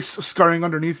 The mice scurrying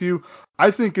underneath you,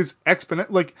 I think is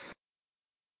exponent. Like,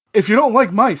 if you don't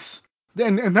like mice,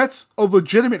 and that's a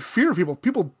legitimate fear of people.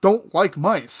 People don't like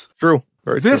mice. True.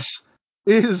 Very true. This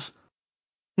is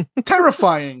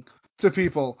terrifying to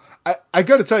people. I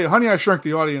got to tell you, Honey, I Shrunk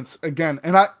the Audience again,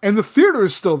 and the theater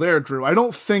is still there, Drew. I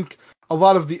don't think a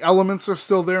lot of the elements are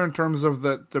still there in terms of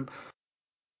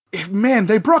man,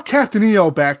 they brought Captain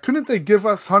EO back. Couldn't they give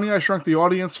us Honey, I Shrunk the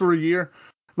Audience for a year?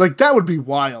 Like, that would be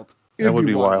wild. That would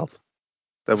be wild.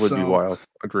 That would be wild.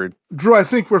 Agreed. Drew, I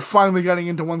think we're finally getting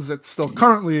into ones that still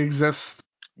currently exist.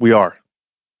 We are.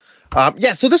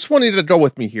 So this one needed to go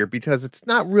with me here because it's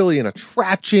not really an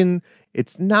attraction.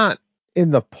 It's not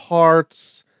in the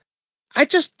parts. I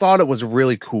just thought it was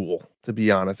really cool, to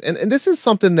be honest. And this is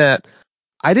something that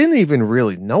I didn't even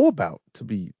really know about, to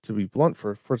be blunt,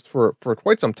 for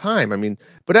quite some time. I mean,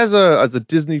 but as a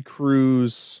Disney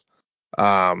Cruise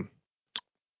fan,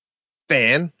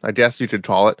 I guess you could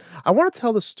call it, I want to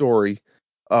tell the story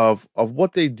of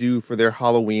what they do for their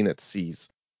Halloween at Seas,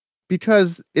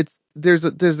 because there's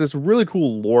this really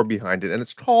cool lore behind it, and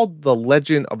it's called the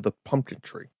Legend of the Pumpkin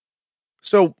Tree.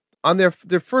 So on their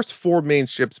first 4 main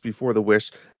ships before the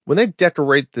Wish, when they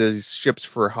decorate the ships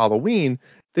for Halloween,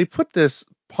 they put this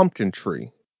pumpkin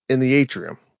tree in the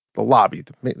atrium, the lobby,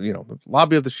 the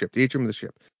lobby of the ship, the atrium of the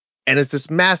ship. And it's this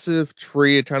massive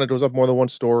tree. It kind of goes up more than one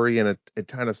story, and it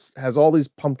kind of has all these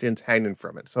pumpkins hanging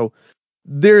from it. So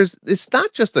it's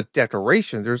not just a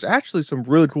decoration. There's actually some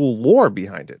really cool lore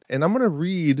behind it. And I'm going to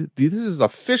read, this is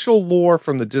official lore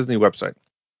from the Disney website.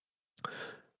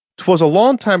 'Twas a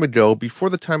long time ago,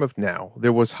 before the time of now,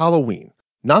 there was Halloween.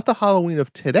 Not the Halloween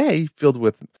of today, filled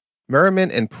with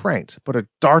merriment and pranks, but a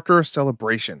darker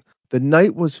celebration. The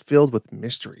night was filled with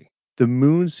mystery. The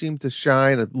moon seemed to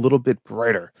shine a little bit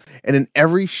brighter, and in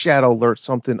every shadow lurked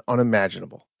something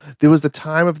unimaginable. There was the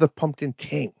time of the Pumpkin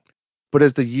King. But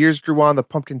as the years drew on, the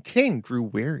Pumpkin King grew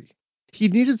weary. He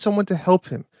needed someone to help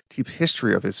him keep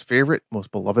history of his favorite,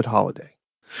 most beloved holiday.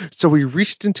 So he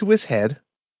reached into his head,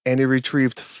 and he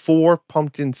retrieved 4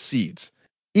 pumpkin seeds.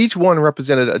 Each one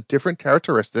represented a different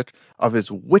characteristic of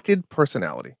his wicked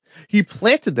personality. He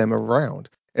planted them around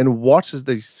and watched as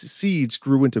the seeds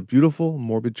grew into beautiful,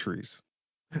 morbid trees.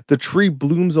 The tree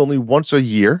blooms only once a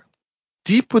year.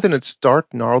 Deep within its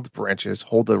dark, gnarled branches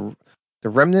hold the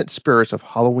remnant spirits of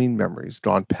Halloween memories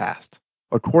gone past.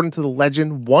 According to the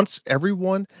legend, once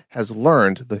everyone has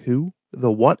learned the who,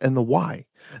 the what, and the why,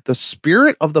 the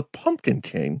spirit of the Pumpkin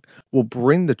King will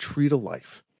bring the tree to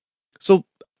life. So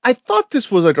I thought this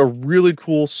was like a really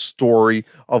cool story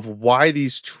of why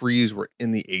these trees were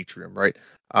in the atrium, right?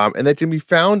 And that can be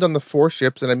found on the 4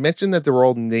 ships. And I mentioned that they were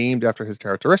all named after his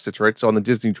characteristics, right? So on the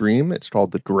Disney Dream, it's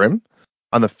called the Grim.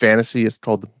 On the Fantasy, it's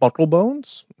called the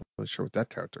Bucklebones. I'm not really sure what that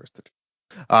characteristic.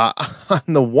 On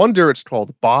the Wonder, it's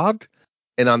called Bog.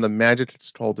 And on the Magic,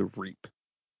 it's called the Reap.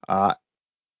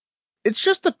 It's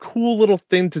just a cool little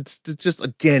thing to just,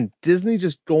 again, Disney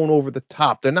just going over the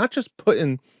top. They're not just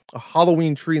putting a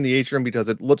Halloween tree in the atrium because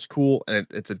it looks cool and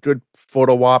it's a good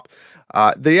photo op.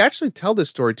 They actually tell this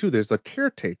story too. There's a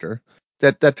caretaker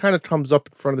that kind of comes up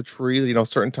in front of the tree,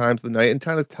 certain times of the night, and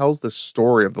kind of tells the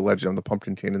story of the legend of the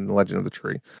Pumpkin King and the legend of the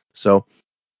tree. So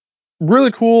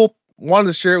really cool. Wanted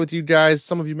to share it with you guys.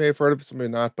 Some of you may have heard of it, some may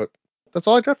not, but that's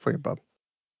all I got for you, Bob.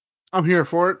 I'm here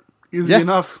for it. Easy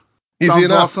enough. Easy Sounds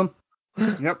enough. Awesome.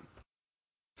 Yep.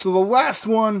 So the last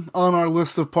one on our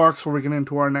list of parks before we get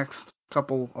into our next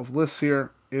couple of lists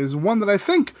here is one that I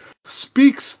think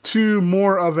speaks to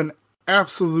more of an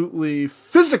absolutely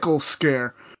physical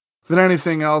scare than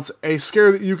anything else. A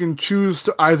scare that you can choose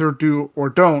to either do or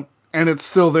don't, and it's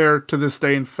still there to this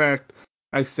day. In fact,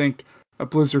 I think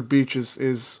Blizzard Beach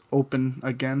is open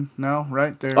again now,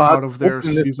 right? They're out of their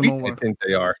seasonal. I think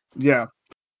they are. Yeah.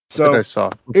 So I think I saw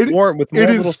with more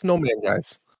little snowman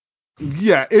guys.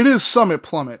 Yeah, it is Summit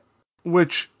Plummet,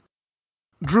 which,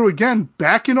 Drew, again,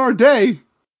 back in our day,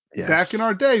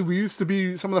 we used to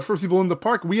be some of the first people in the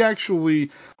park. We actually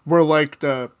were like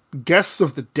the guests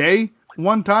of the day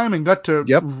one time and got to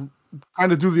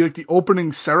kind of do the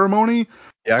opening ceremony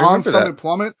on Summit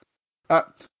Plummet.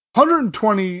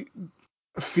 120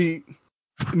 feet,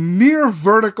 near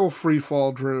vertical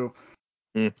freefall, Drew.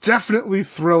 Definitely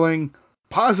thrilling.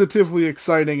 Positively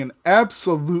exciting and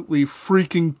absolutely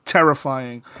freaking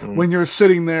terrifying when you're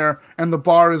sitting there and the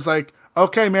bar is like,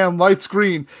 okay, man, light's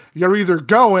green. You're either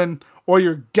going or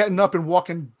you're getting up and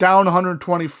walking down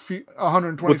 120 feet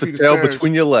with the tail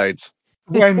between your legs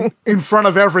when in front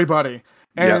of everybody.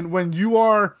 And when you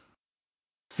are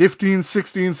 15,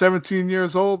 16, 17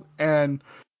 years old and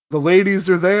the ladies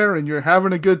are there and you're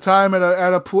having a good time at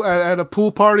a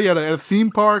pool party, at a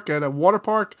theme park, at a water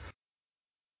park,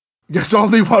 there's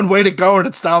only one way to go, and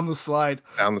it's down the slide.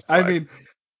 I mean,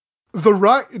 the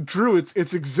ride, Drew, it's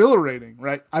exhilarating,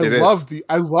 right? I It love is.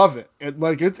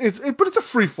 it. But it's a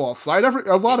free fall slide.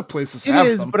 A lot of places It have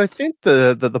is, them. but I think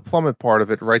the plummet part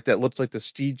of it, right, that looks like the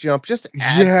ski jump, just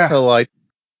adds Yeah. to like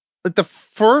the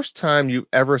first time you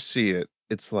ever see it,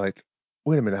 it's like,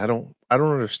 wait a minute, I don't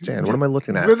understand. What am I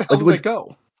looking Where at? the hell Like, do they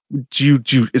go?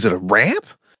 is it a ramp?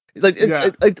 Like, Yeah.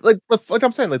 like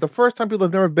I'm saying, like the first time people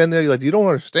have never been there, you don't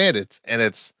understand it, and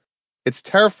it's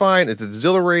terrifying, it's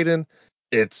exhilarating,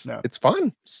 No. it's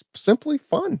fun, simply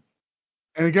fun,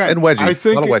 And again, and I wedgie, a lot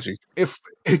think of wedgie. if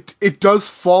it does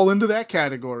fall into that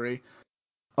category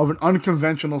of an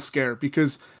unconventional scare,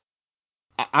 because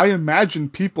I imagine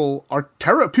people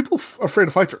afraid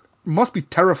of heights must be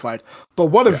terrified. But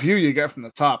what a Yeah. view you get from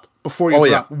the top before you Oh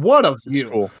yeah, drop. What a it's view.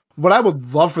 cool. What I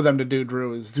would love for them to do,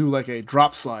 Drew, is do like a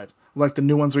drop slide, like the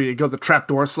new ones where you go the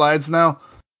trapdoor slides now.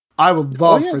 I would Oh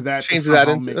love yeah, for that to change that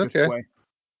somehow into make its okay. way.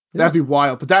 Yeah. That'd be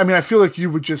wild. But I feel like you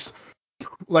would just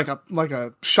like a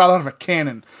shot out of a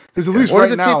cannon. Because at Yeah. least Or does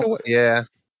right it take now away? Yeah,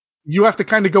 you have to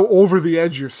kind of go over the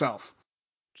edge yourself.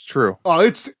 it's true. Oh,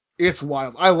 it's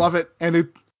wild. I love it, and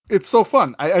it's so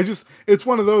fun. I just it's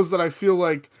one of those that I feel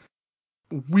like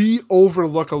we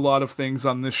overlook a lot of things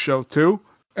on this show too,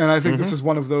 and I think this Mm-hmm. is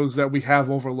one of those that we have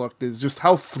overlooked is just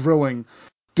how thrilling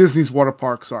Disney's water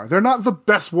parks are. They're not the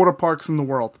best water parks in the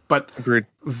world, but Agreed.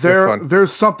 They're fun.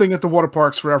 there's something at the water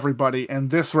parks for everybody, and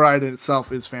this ride in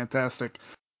itself is fantastic.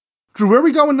 Drew, where are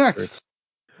we going Agreed. next?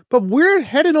 But we're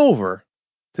heading over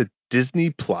to Disney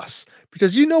Plus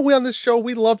because we on this show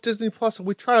we love Disney Plus and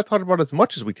we try to talk about it as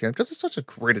much as we can because it's such a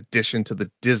great addition to the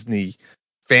Disney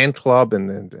fan club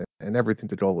and everything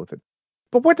to go with it.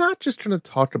 But we're not just going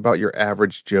to talk about your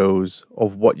average Joes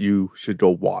of what you should go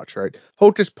watch, right?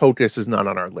 Hocus Pocus is not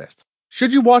on our list.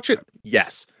 Should you watch it?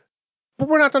 Yes. But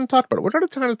we're not going to talk about it. We're going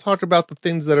to kind of talk about the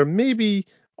things that are maybe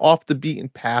off the beaten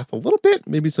path a little bit,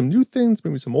 maybe some new things,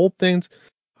 maybe some old things.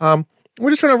 Um,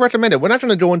 we're just trying to recommend it. We're not going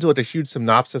to go into like a huge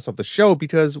synopsis of the show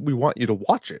because we want you to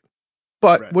watch it.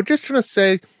 But Right. we're just trying to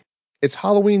say it's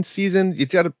Halloween season. You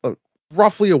got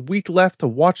roughly a week left to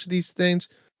watch these things.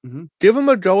 Mm-hmm. Give them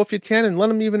a go if you can, and let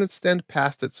them even extend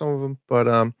past it. Some of them,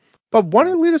 but why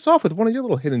don't you lead us off with one of your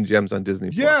little hidden gems on Disney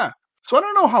Plus? Yeah. So I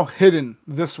don't know how hidden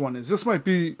this one is. This might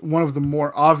be one of the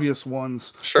more obvious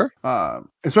ones, Sure.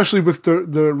 especially with the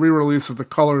re-release of the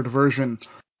colored version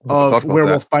We'll have to of talk about that.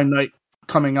 Werewolf by Night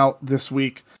coming out this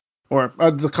week, or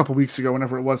a couple weeks ago,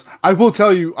 whenever it was. I will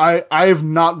tell you, I have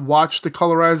not watched the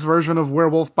colorized version of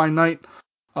Werewolf by Night.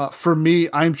 For me,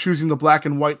 I'm choosing the black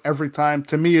and white every time.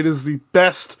 To me, it is the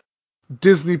best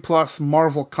Disney Plus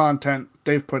Marvel content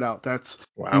they've put out. That's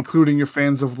Wow. including your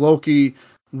fans of Loki,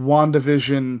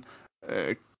 WandaVision,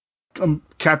 uh,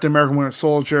 Captain America Winter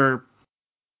Soldier,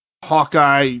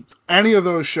 Hawkeye, any of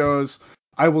those shows.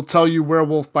 I will tell you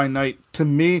Werewolf by Night to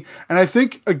me, and I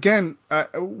think again,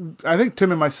 I think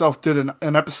Tim and myself did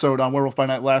an episode on Werewolf by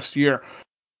Night last year,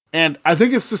 and I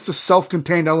think it's just a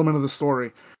self-contained element of the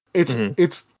story. Mm-hmm.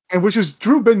 It's and which has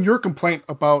Drew been your complaint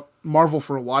about Marvel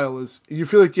for a while is you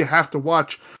feel like you have to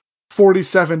watch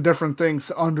 47 different things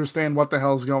to understand what the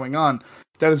hell's going on.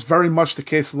 That is very much the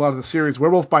case with a lot of the series.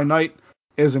 Werewolf by Night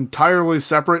is entirely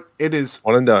separate. It is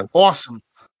One and done. awesome.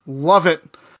 Love it.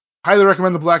 Highly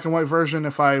recommend the black and white version.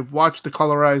 If I watch the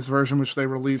colorized version, which they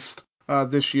released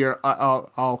this year,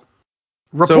 I'll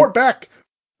report back.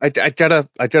 I gotta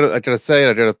say,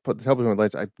 I gotta put the help in my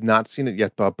lights. I've not seen it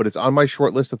yet, but it's on my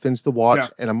short list of things to Yeah.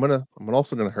 watch, and I'm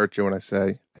also gonna hurt you when I say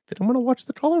I think I'm gonna watch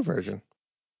the color version.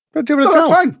 But give it a No, that's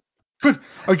go. fine. Good.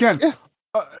 Again, Yeah.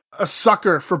 a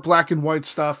sucker for black and white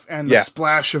stuff and the Yeah.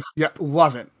 splash of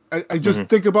love it. I just Mm-hmm.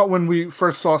 think about when we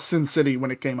first saw Sin City when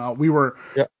it came out. We were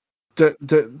Yeah.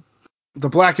 the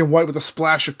black and white with a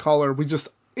splash of color.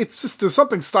 It's just there's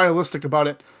something stylistic about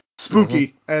it, Mm-hmm.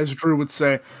 spooky as Drew would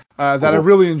say, that I Cool.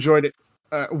 really enjoyed it.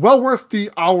 Well worth the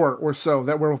hour or so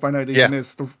that Werewolf by Night Yeah. even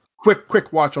is. The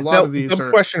quick watch. A lot Now, of these dumb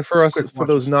are question for us, quick for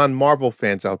those watches. non-Marvel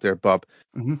fans out there, Bub.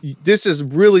 Mm-hmm. This is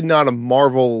really not a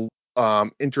Marvel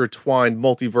intertwined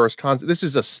multiverse concept. This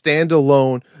is a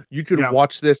standalone. You could Yeah,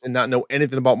 watch this and not know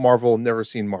anything about Marvel and never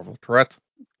seen Marvel, correct?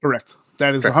 correct.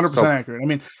 That is Okay. 100% accurate. I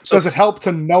mean, So does it help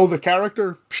to know the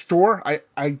character? Sure,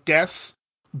 I guess,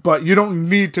 but you don't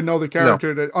need to know the no.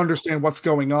 character to understand what's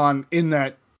going on in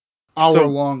that So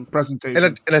hour-long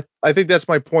presentation. I think that's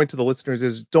my point to the listeners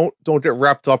is don't get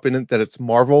wrapped up in it that it's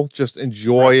Marvel. Just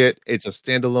enjoy Right. it. It's a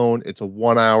standalone. It's a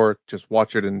 1 hour. Just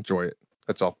watch it and enjoy it.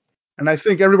 That's all. And I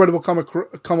think everybody will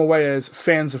come away as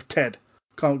fans of Ted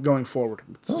going forward.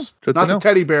 Oh, good to Not the know.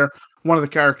 teddy bear, one of the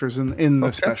characters in the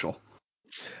Okay. special.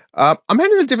 I'm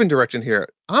heading in a different direction here.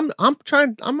 I'm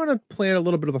gonna plan a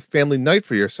little bit of a family night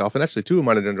for yourself, and actually two of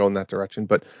mine are gonna go in that direction.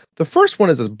 But the first one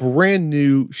is this brand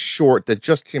new short that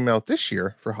just came out this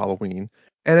year for Halloween,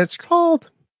 and it's called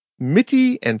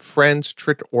Mickey and Friends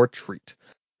Trick or Treat.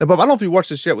 Now, Bob, I don't know if you watched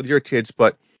this yet with your kids,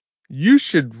 but you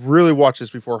should really watch this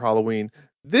before Halloween.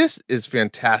 This is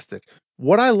fantastic.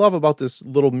 What I love about this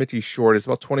little Mickey short is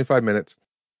about 25 minutes,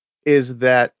 is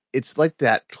that it's like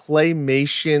that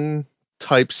claymation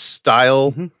type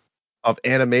style Mm-hmm. of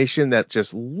animation that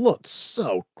just looks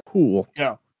so cool.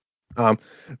 Yeah. Um,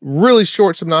 Really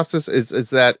short synopsis is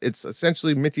that it's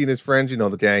essentially Mickey and his friends,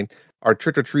 the gang, are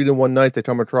trick or treating one night. They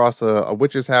come across a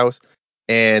witch's house,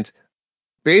 and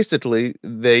basically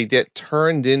they get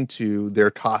turned into their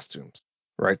costumes,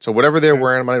 right? So whatever they're Okay.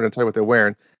 wearing, I'm not even gonna tell you what they're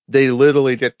wearing. They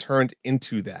literally get turned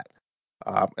into that.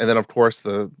 And then of course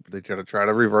they gotta try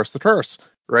to reverse the curse,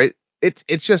 right?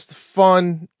 It's just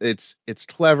fun. It's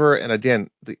clever, and again,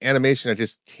 the animation I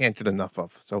just can't get enough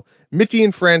of. So Mickey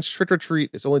and Friends Trick or Treat.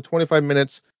 It's only 25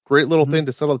 minutes. Great little Mm-hmm. thing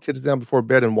to settle the kids down before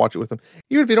bed and watch it with them.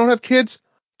 Even if you don't have kids,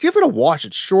 give it a watch.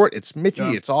 It's short. It's Mickey.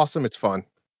 Yeah. It's awesome. It's fun.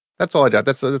 That's all I got.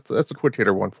 That's a quick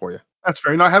hitter one for you. That's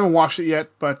fair. I haven't watched it yet,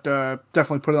 but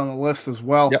definitely put it on the list as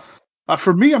well. Yep.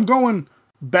 For me, I'm going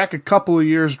back a couple of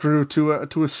years, Drew,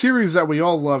 to a series that we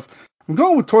all love. I'm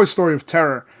going with Toy Story of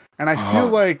Terror, and I feel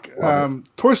like love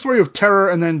it. Toy Story of Terror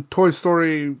and then Toy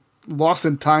Story Lost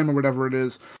in Time or whatever it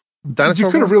is. Dinosaur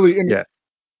You could have one? really Yeah.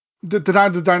 the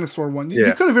dinosaur one. You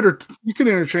Yeah. could have you could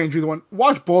interchange either one.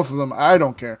 Watch both of them. I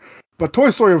don't care. But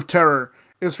Toy Story of Terror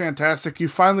is fantastic. You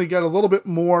finally get a little bit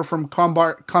more from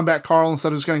Combat Carl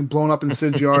instead of just getting blown up in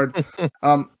Sid's yard.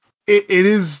 It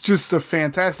is just a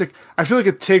fantastic. I feel like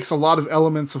it takes a lot of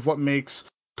elements of what makes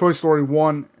Toy Story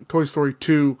 1, Toy Story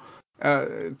 2,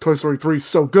 Toy Story 3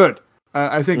 so good.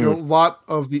 I think a lot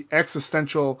of the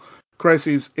existential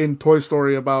crises in Toy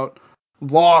Story about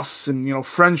loss and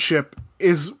friendship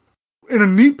is in a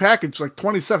neat package, like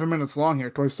 27 minutes long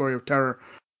here. Toy Story of Terror,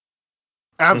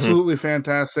 absolutely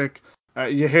fantastic.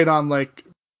 You hit on like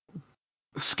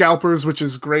scalpers, which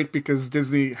is great because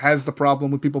Disney has the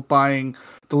problem with people buying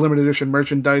the limited edition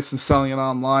merchandise and selling it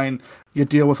online. You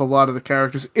deal with a lot of the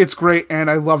characters. It's great, and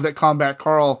I love that Combat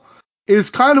Carl is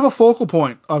kind of a focal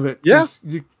point of it. Yeah.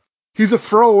 He's a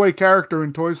throwaway character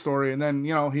in Toy Story, and then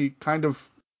he kind of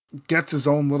gets his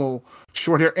own little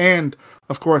short here. And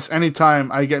of course,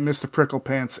 anytime I get Mr.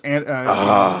 Pricklepants and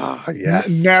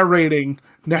Yes. narrating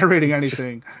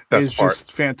anything Best is part.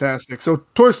 just fantastic. So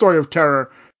Toy Story of Terror,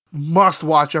 must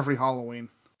watch every Halloween.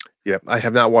 Yeah, I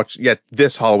have not watched yet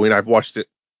this Halloween. I've watched it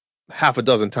half a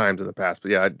dozen times in the past, but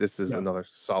yeah, this is another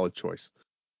solid choice.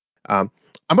 I'm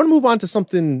going to move on to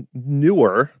something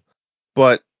newer,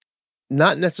 but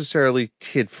not necessarily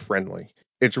kid friendly.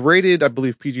 It's rated, I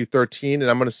believe, PG-13, and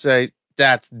I'm going to say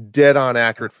that's dead on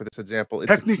accurate for this example. It's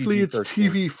Technically, a it's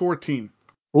PG-13. TV-14.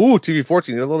 Ooh,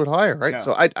 TV-14, a little bit higher, right? Yeah.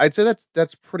 So I'd say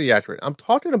that's pretty accurate. I'm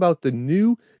talking about the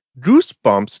new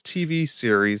Goosebumps TV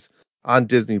series on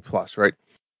Disney Plus, right?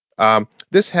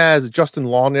 This has Justin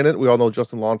Long in it. We all know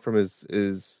Justin Long from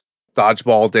his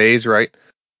dodgeball days, right?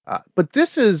 But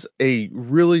this is a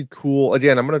really cool.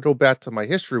 Again, I'm going to go back to my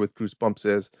history with Goosebumps.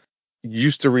 Is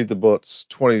used to read the books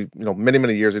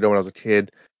many years ago when I was a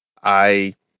kid.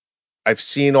 I've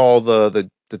seen all the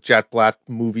Jack Black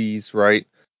movies, right?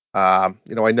 I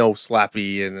know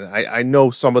Slappy and I know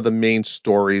some of the main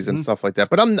stories and stuff like that.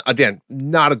 But I'm again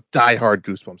not a diehard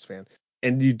Goosebumps fan,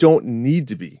 and you don't need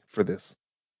to be for this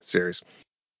series.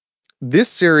 This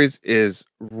series is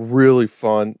really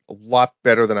fun, a lot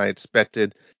better than I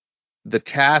expected. The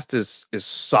cast is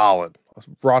solid, a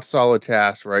rock solid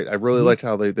cast, right? I really like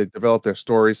how they develop their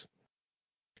stories.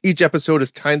 Each episode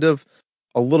is kind of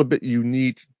a little bit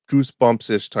unique,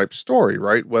 Goosebumps-ish type story,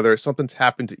 right? Whether something's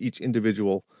happened to each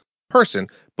individual person,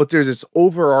 but there's this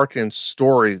overarching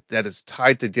story that is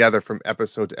tied together from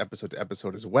episode to episode to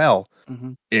episode as well.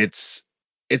 It's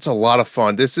a lot of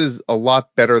fun. This is a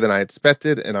lot better than I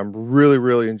expected, and I'm really,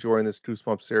 really enjoying this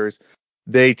Goosebumps series.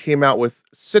 They came out with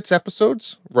 6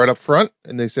 episodes right up front,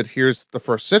 and they said, here's the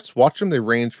first 6, watch them. They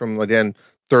range from, again,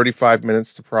 35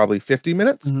 minutes to probably 50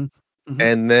 minutes.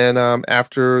 And then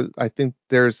after, I think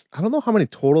I don't know how many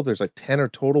total, there's like 10 or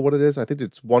total what it is. I think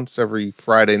it's once every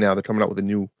Friday now they're coming out with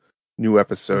a new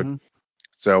episode.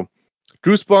 So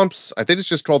Goosebumps, I think it's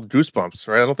just called Goosebumps,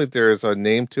 right? I don't think there's a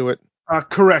name to it.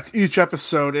 Correct. Each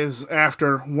episode is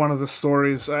after one of the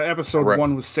stories. Episode Correct.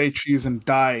 1 was Say Cheese and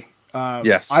Die.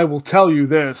 Yes. I will tell you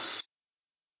this.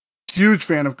 Huge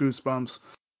fan of Goosebumps.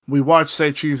 We watched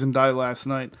Say Cheese and Die last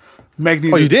night. Meg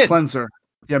needed the cleanser.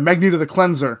 Yeah, Meg needed the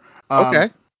cleanser. Okay.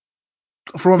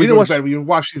 For when we go to bed, we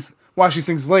watch watch these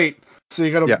things late, so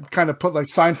you got to kind of put like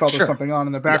Seinfeld or Sure. something on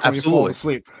in the Yeah, background when you fall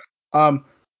absolutely. asleep.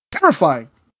 Terrifying.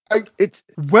 It's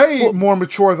Way well, more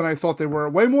mature than I thought they were.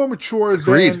 Way more mature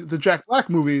agreed. than the Jack Black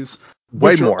movies,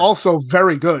 Way which are more. also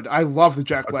very good. I love the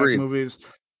Jack Black Agreed. movies.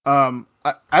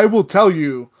 I will tell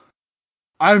you,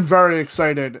 I'm very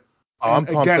excited. Oh, I'm And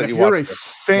pumped again, that you watched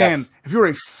this. Yes. if you're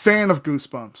a fan of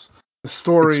Goosebumps, the It's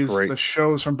stories, great. the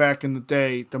shows from back in the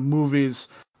day, the movies,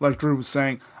 like Drew was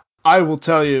saying, I will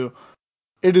tell you,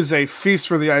 it is a feast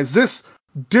for the eyes. This,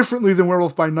 differently than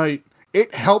Werewolf by Night,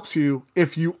 it helps you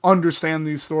if you understand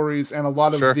these stories and a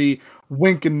lot of Sure. the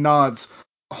wink and nods.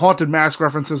 Haunted Mask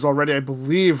references already. I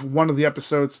believe one of the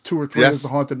episodes, 2 or 3, is Yes. the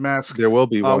Haunted Mask. There will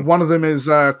be one. One of them is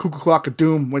Cuckoo Clock of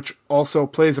Doom, which also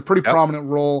plays a pretty Yep. prominent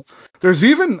role. There's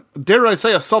even, dare I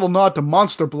say, a subtle nod to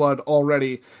Monster Blood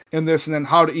already in this, and then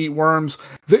How to Eat Worms.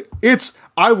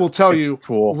 I will tell It's you,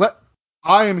 cool.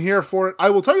 I am here for it. I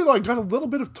will tell you, though, I got a little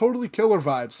bit of Totally Killer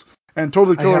vibes. And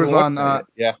Totally I Killer haven't is watched on, that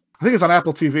yet. I think it's on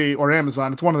Apple TV or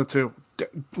Amazon. It's one of the two.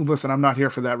 Listen, I'm not here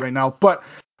for that right now. But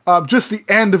just the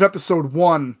end of episode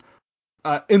 1,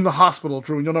 in the hospital,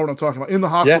 Drew, and you'll know what I'm talking about. In the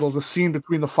hospital, Yes. the scene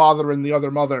between the father and the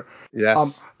other mother,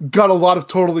 Yes. got a lot of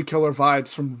Totally Killer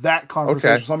vibes from that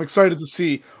conversation. Okay. So I'm excited to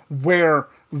see where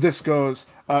this goes.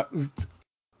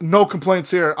 No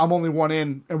complaints here. I'm only one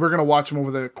in, and we're going to watch them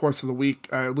over the course of the week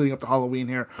leading up to Halloween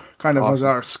here, kind of as Awesome.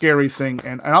 our scary thing.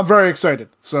 And I'm very excited.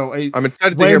 So I'm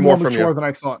excited to way hear more more from mature you. than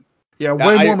I thought. Yeah, Yeah,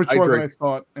 way more I mature than agree. I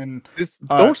thought. And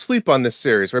Don't sleep on this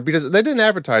series, right? Because they didn't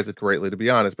advertise it greatly, to be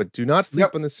honest. But do not sleep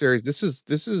yep, on this series. This was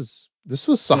yeah.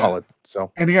 solid.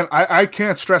 So And again, I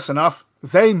can't stress enough,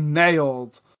 they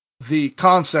nailed the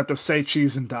concept of say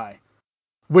cheese and die,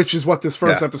 which is what this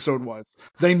first yeah. episode was.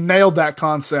 They nailed that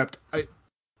concept.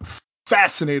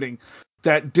 Fascinating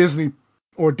that Disney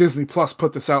or Disney Plus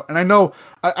put this out. And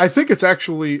I think it's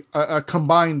actually a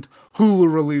combined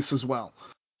Hulu release as well.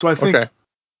 So Okay.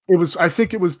 I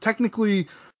think it was technically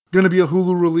going to be a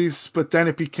Hulu release, but then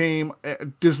it became a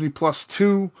Disney Plus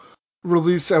 2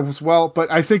 release as well.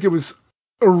 But I think it was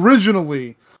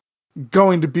originally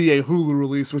going to be a Hulu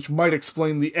release, which might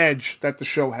explain the edge that the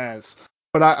show has.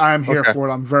 But I'm here Okay. for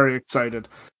it. I'm very excited.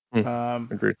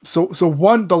 Agreed. So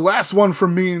the last one for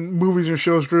me in movies and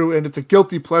shows, Drew, and it's a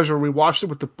guilty pleasure. We watched it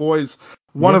with the boys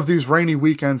one of these rainy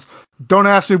weekends. Don't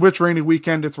ask me which rainy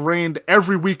weekend. It's rained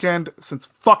every weekend since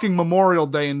fucking Memorial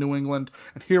Day in New England,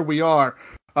 and here we are.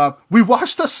 We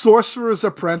watched The Sorcerer's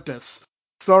Apprentice,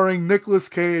 starring Nicolas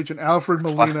Cage and Alfred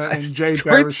Molina and Jay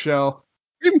Baruchel.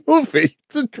 Great movie.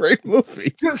 It's a great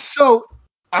movie. So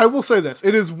I will say this: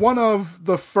 it is one of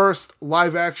the first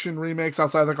live-action remakes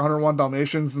outside like 101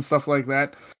 Dalmatians and stuff like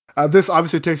that. This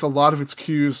obviously takes a lot of its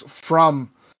cues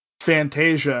from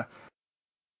Fantasia.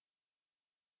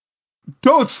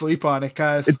 Don't sleep on it,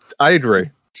 guys. I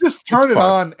agree. Just It's turn it fun.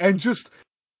 on and just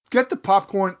get the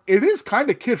popcorn. It is kind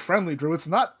of kid-friendly, Drew. It's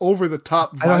not over the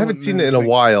top I violent haven't and seen it in a everything.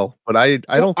 while, but I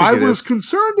don't think I it was is.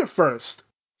 concerned at first.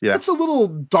 Yeah. It's a little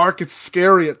dark. It's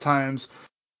scary at times.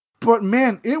 But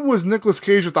man, it was Nicolas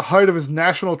Cage at the height of his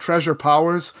national treasure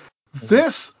powers.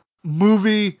 This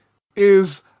movie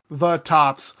is the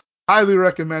tops. Highly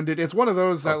recommended. It's one of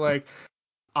those that Awesome. like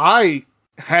I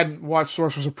hadn't watched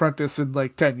Sorcerer's Apprentice in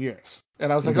like 10 years.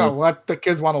 And I was like, oh, what? The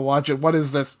kids want to watch it. What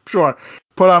is this? Sure.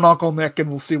 Put on Uncle Nick and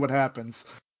we'll see what happens.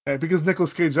 Because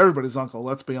Nicolas Cage is everybody's uncle,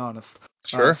 let's be honest.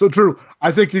 Sure. So Drew,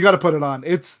 I think you got to put it on.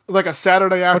 It's like a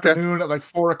Saturday Okay. afternoon at like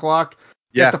 4 o'clock.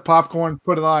 Yeah. Get the popcorn,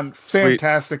 put it on. Sweet.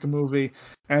 Fantastic movie,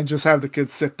 and just have the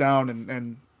kids sit down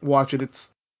and watch it.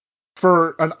 It's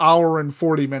for an hour and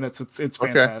 40 minutes. It's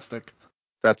fantastic.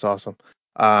 That's awesome.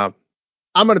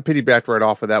 I'm going to piggyback right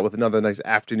off of that with another nice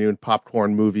afternoon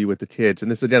popcorn movie with the kids.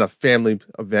 And this is, again, a family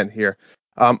event here.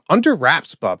 Under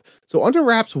Wraps, Bub. So Under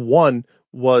Wraps 1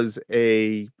 was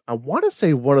I want to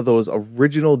say one of those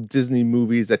original Disney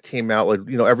movies that came out like,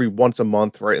 every once a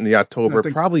month, right, in the October, I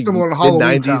think probably similar to Halloween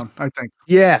mid-90s. Town, I think.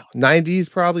 Yeah, 90s,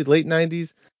 probably late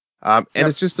 90s. And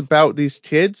it's just about these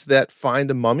kids that find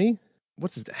a mummy.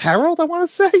 What's his Harold, I want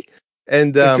to say?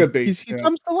 And It could be. he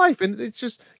comes to life, and it's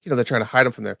just, they're trying to hide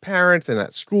him from their parents and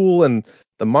at school, and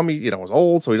the mummy, is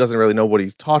old, so he doesn't really know what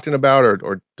he's talking about,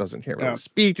 or can't really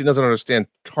speak. He doesn't understand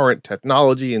current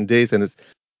technology and days, and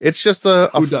it's just a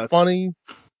funny,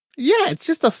 it's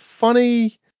just a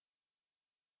funny,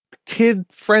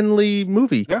 kid-friendly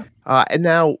movie. Yeah. And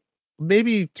now,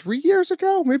 maybe 3 years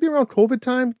ago, maybe around COVID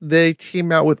time, they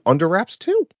came out with Under Wraps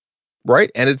 2, right?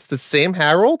 And it's the same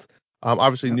Harold,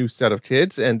 obviously new set of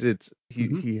kids, and it's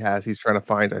he's trying to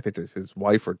find, I think it's his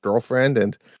wife or girlfriend,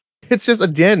 and it's just,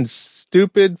 again,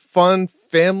 stupid, fun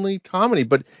family comedy,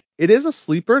 but it is a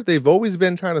sleeper. They've always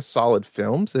been kind of solid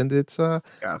films, and they're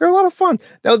Yeah. a lot of fun.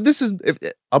 Now, this is,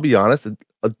 I'll be honest, an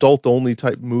adult only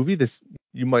type movie. This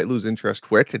you might lose interest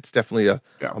quick. It's definitely a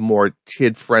more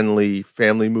kid friendly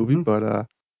family movie, but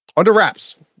under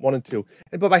wraps 1 and 2.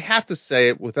 But I have to say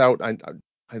it without I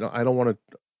don't want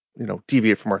to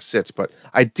deviate from our sits, but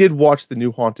I did watch the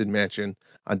new Haunted Mansion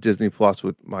on Disney Plus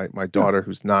with my daughter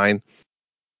who's 9.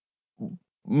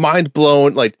 Mind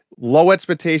blown, like low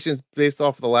expectations based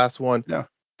off of the last one. Yeah.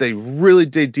 They really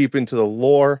dig deep into the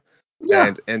lore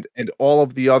and all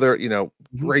of the other,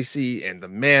 Gracie and the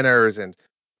manners and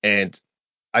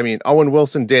I mean Owen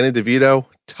Wilson, Danny DeVito,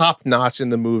 top notch in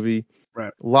the movie.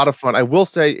 Right. A lot of fun. I will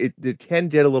say it can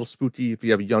get a little spooky if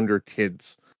you have younger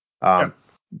kids.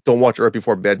 Don't watch it right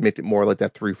before bed. Make it more like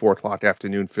that 3-4 o'clock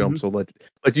afternoon film. So like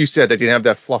you said, that you can have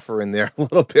that fluffer in there a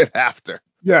little bit after.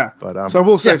 Yeah. But so I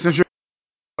will say, since you're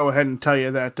go ahead and tell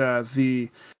you that the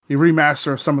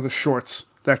remaster of some of the shorts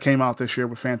that came out this year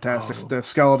were fantastic. The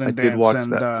Skeleton Dance. I did watch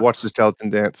that. Watch the Skeleton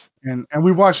Dance. And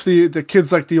we watched the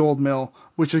Kids Like the Old Mill,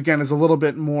 which again is a little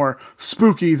bit more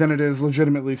spooky than it is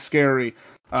legitimately scary.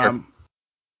 Sure.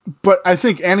 But I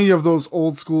think any of those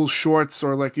old school shorts,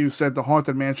 or like you said, the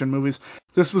Haunted Mansion movies,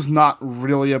 this was not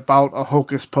really about a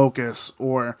hocus pocus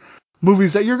or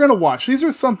movies that you're going to watch. These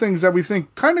are some things that we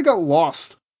think kind of got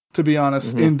lost, to be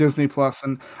honest, in Disney Plus.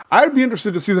 And I'd be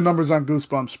interested to see the numbers on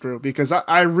Goosebumps, Drew, because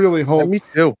I really hope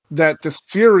that the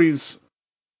series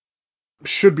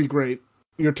should be great.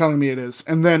 You're telling me it is.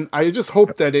 And then I just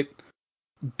hope that it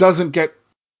doesn't get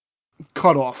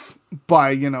cut off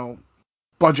by,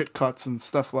 budget cuts and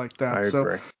stuff like that. I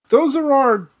agree. Those are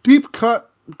our deep cut,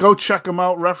 go check them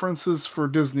out references for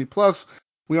Disney Plus.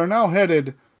 We are now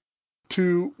headed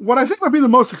to what I think might be the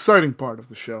most exciting part of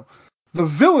the show. The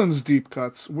villains deep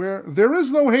cuts, where there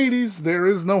is no Hades, there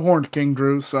is no Horned King,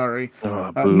 Drew, sorry.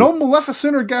 No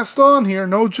Maleficent or Gaston here,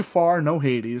 no Jafar, no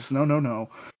Hades, no.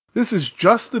 This is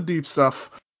just the deep stuff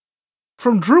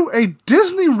from Drew, a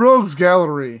Disney Rogues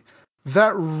Gallery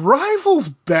that rivals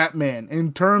Batman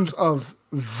in terms of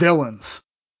villains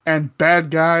and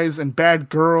bad guys and bad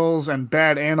girls and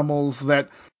bad animals, that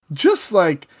just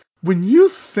like when you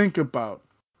think about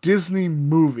Disney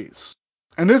movies,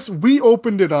 and this, we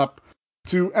opened it up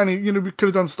to any, we could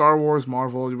have done Star Wars,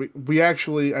 Marvel. We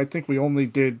actually, I think we only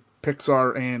did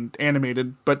Pixar and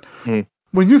animated, but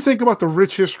when you think about the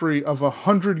rich history of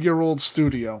 100-year-old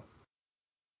studio,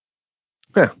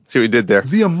 see what you did there.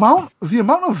 The amount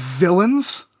of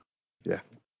villains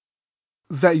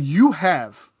that you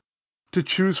have to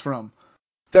choose from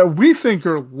that we think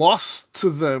are lost to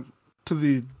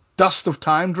the dust of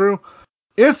time, Drew.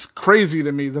 It's crazy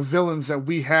to me, the villains that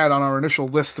we had on our initial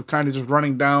list of kind of just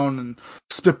running down and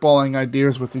spitballing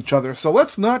ideas with each other. So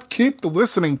let's not keep the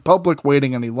listening public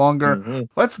waiting any longer.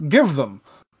 Let's give them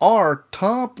our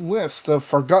top list of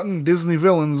forgotten Disney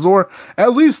villains, or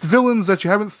at least villains that you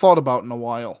haven't thought about in a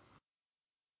while.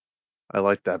 I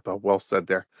like that, but well said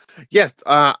there. Yes,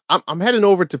 I'm heading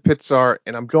over to Pixar,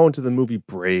 and I'm going to the movie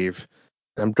Brave.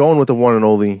 And I'm going with the one and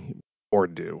only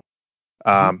Mordu.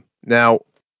 Now,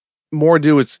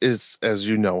 Mordu is as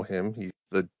you know him, he's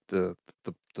the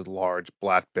large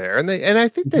black bear, and I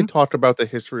think they talk about the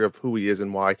history of who he is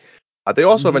and why. They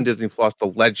also have on Disney Plus The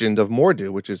Legend of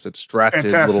Mordu, which is a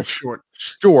abstracted little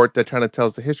short that kind of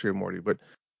tells the history of Mordu. But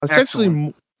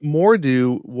essentially,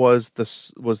 Mordu was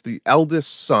the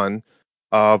eldest son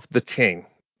of the king,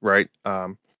 right?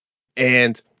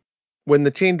 And when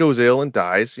the king goes ill and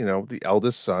dies, the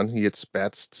eldest son, he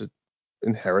expects to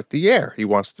inherit the heir. He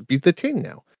wants to be the king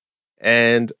now.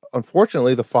 And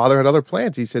unfortunately, the father had other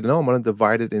plans. He said, no, I'm going to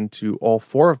divide it into all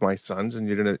 4 of my sons, and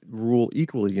you're going to rule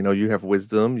equally. You have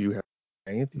wisdom, you have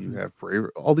strength, you have bravery,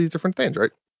 all these different things,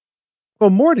 right? Well,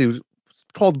 Mordu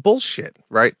called bullshit,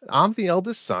 right? I'm the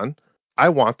eldest son. I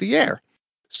want the heir.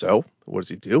 So what does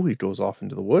he do? He goes off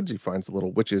into the woods. He finds a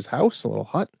little witch's house, a little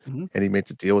hut, and he makes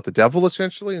a deal with the devil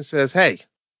essentially and says, hey,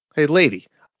 lady,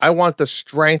 I want the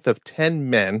strength of 10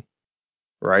 men,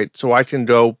 right? So I can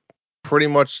go pretty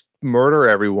much murder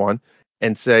everyone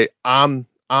and say, I'm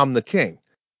the king.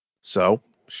 So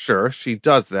sure, she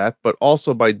does that, but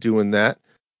also by doing that,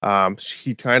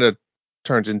 he kind of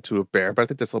turns into a bear, but I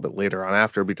think that's a little bit later on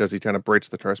after, because he kind of breaks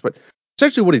the curse. But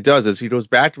essentially what he does is he goes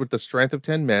back with the strength of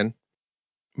 10 men,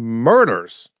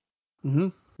 murders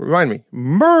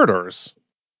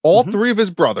all 3 of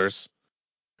his brothers,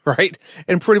 right?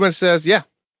 And pretty much says, yeah,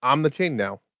 I'm the king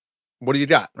now. What do you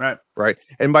got? Right.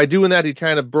 And by doing that, he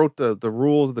kind of broke the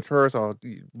rules of the curse. I'll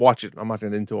watch it. I'm not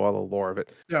going into all the lore of it.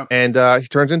 Yeah. And he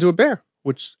turns into a bear,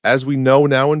 which, as we know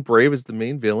now in Brave, is the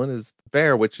main villain, is the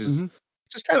bear, which is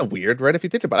Just kind of weird, right? If you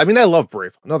think about it. I mean, I love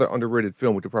Brave, another underrated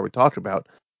film we could probably talk about.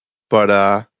 But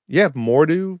yeah,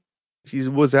 Mordu, he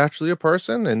was actually a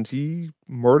person, and he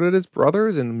murdered his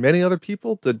brothers and many other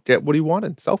people to get what he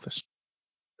wanted. Selfish.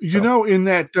 You So know, in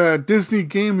that Disney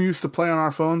game we used to play on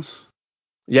our phones,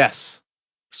 yes,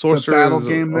 the battle Sorcerer's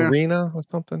game there. Arena or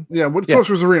something. Yeah, what Yeah,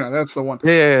 Sorcerer's Arena? That's the one.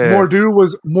 yeah.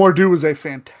 Mordu was a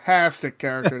fantastic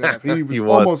character to have. He He was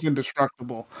was. almost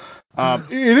indestructible.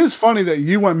 It is funny that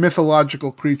you went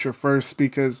mythological creature first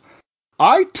because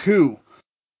I too,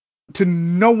 to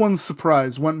no one's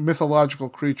surprise, went mythological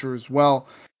creature as well.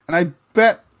 And I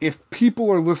bet if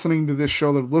people are listening to this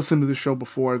show, they've listened to this show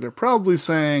before, they're probably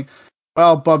saying,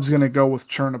 "Well, Bub's gonna go with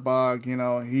Chernabog. You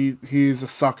know, he's a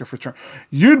sucker for Chern."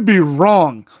 You'd be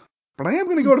wrong. But I am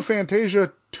going to go to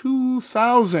Fantasia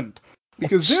 2000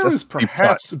 because there That's is a deep cut.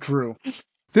 perhaps, Drew,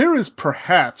 there is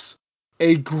perhaps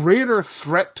a greater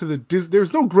threat to the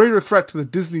there's no greater threat to the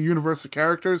Disney universe of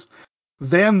characters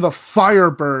than the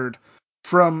Firebird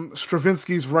from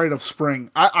Stravinsky's Rite of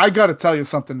Spring. I got to tell you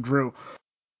something, Drew.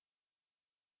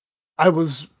 I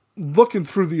was looking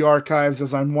through the archives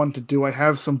as I'm one to do. I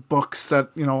have some books that,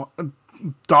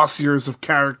 dossiers of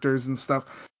characters and stuff,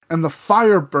 and the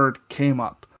Firebird came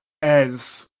up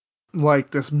as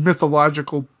like this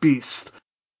mythological beast.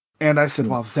 And I said,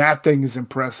 well, that thing is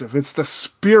impressive. It's the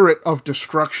spirit of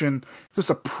destruction, just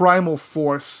a primal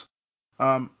force.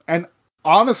 And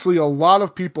honestly, a lot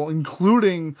of people,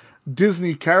 including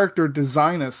Disney character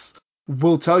designers,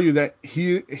 will tell you that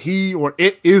he or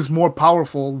it is more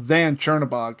powerful than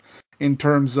Chernabog in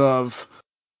terms of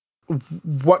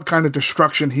what kind of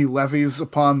destruction he levies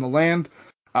upon the land.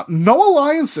 No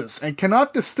alliances, and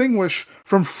cannot distinguish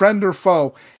from friend or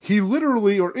foe. It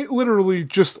literally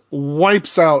just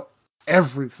wipes out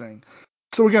everything.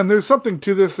 So again, there's something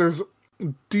to this. There's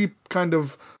deep kind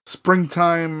of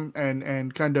springtime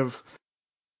and kind of,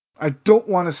 I don't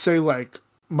want to say like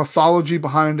mythology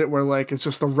behind it, where like it's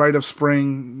just the rite of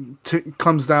spring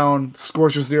comes down,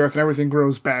 scorches the earth, and everything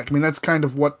grows back. I mean, that's kind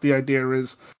of what the idea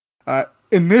is.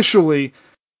 Initially,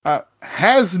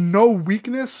 has no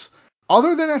weakness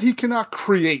other than that he cannot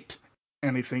create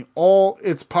anything. All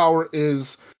its power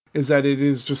is that it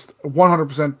is just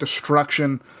 100%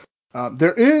 destruction.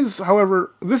 There is,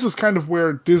 however, this is kind of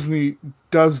where Disney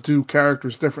does do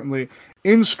characters differently.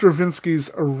 In Stravinsky's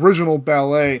original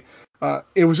ballet,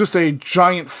 it was just a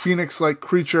giant phoenix-like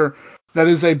creature that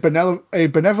is a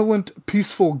benevolent,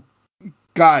 peaceful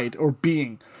guide or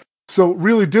being. So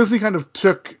really, Disney kind of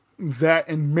took that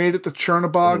and made it the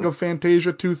Chernabog of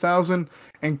Fantasia 2000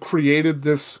 and created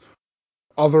this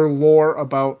other lore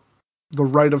about the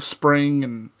rite of spring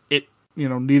and it,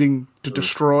 needing to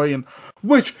destroy, and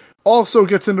which also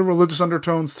gets into religious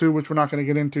undertones too, which we're not going to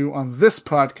get into on this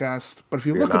podcast. But if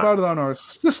you look about it on our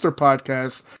sister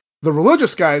podcast, The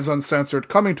Religious Guys Uncensored,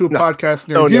 coming to a podcast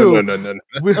near you. No.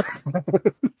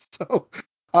 So,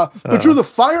 but Drew, the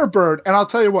Firebird, and I'll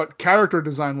tell you what, character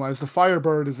design-wise, the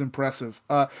Firebird is impressive.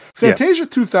 Fantasia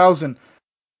 2000,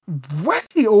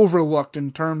 way overlooked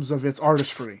in terms of its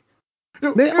artistry.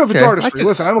 If it's artistry,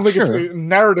 listen, I don't think it's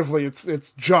narratively,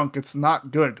 it's junk. It's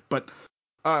not good, but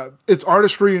its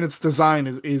artistry and its design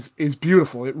is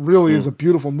beautiful. It really is a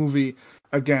beautiful movie.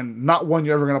 Again, not one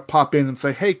you're ever going to pop in and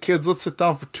say, hey, kids, let's sit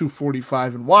down for $2.45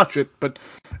 and watch it. But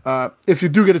if you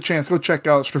do get a chance, go check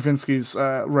out Stravinsky's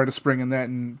Rite of Spring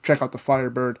and check out the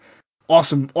Firebird.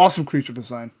 Awesome creature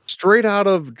design. Straight out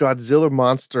of Godzilla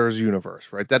Monsters universe,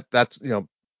 right? That's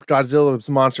Godzilla's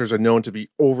monsters are known to be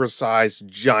oversized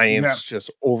giants, just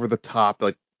over the top.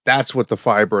 Like, that's what the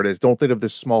Firebird is. Don't think of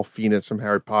this small phoenix from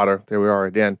Harry Potter. There we are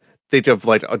again. Think of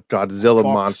like a Godzilla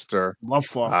monster. Love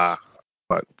Fox.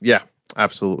 But yeah,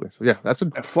 absolutely. So yeah, that's a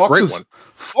great one.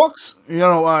 Fox,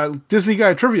 Disney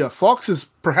guy trivia. Fox is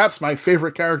perhaps my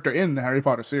favorite character in the Harry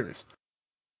Potter series.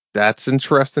 That's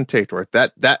interesting take, right?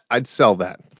 That I'd sell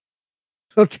that.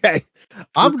 Okay.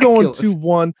 I'm going to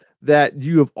one that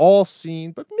you have all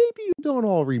seen, but maybe you don't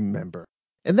all remember.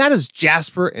 And that is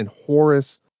Jasper and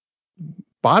Horace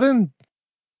Badun.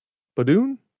 Let's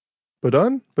go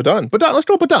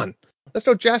Badun. Let's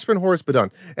go Jasper and Horace Badun.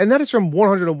 And that is from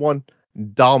 101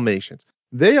 Dalmatians.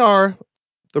 They are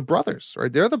the brothers,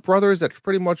 right? They're the brothers that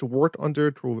pretty much worked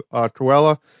under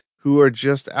Cruella, who are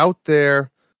just out there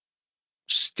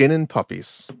skinning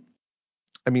puppies.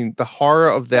 I mean, the horror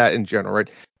of that in general,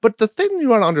 right? But the thing you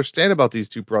want to understand about these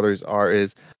two brothers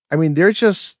is, they're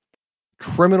just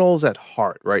criminals at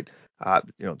heart, right?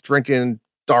 Drinking,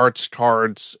 darts,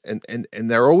 cards, and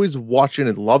they're always watching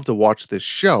and love to watch this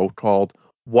show called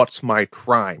What's My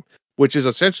Crime, which is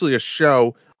essentially a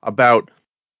show about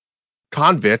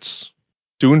convicts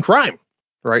doing crime.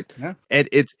 right? Yeah. And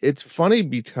it's funny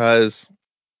because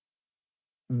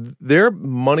they're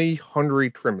money hungry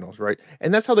criminals, right?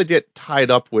 And that's how they get tied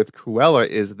up with Cruella,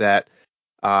 is that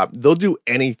they'll do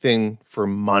anything for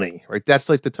money, right? That's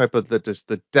like the type of just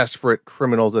the desperate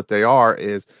criminals that they are.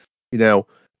 Is, you know,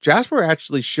 Jasper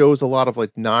actually shows a lot of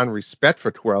like non-respect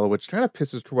for Cruella, which kind of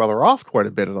pisses Cruella off quite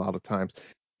a bit a lot of times.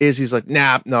 Is he's like,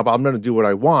 nah, no, but I'm gonna do what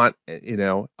I want.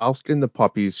 I'll skin the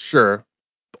puppies, sure,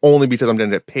 only because I'm gonna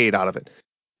get paid out of it.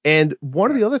 And one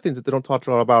of the other things that they don't talk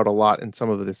about a lot in some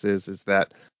of this is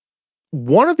that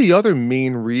one of the other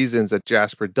main reasons that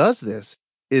Jasper does this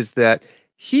is that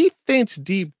he thinks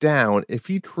deep down, if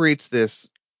he creates this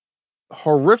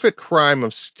horrific crime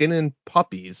of skinning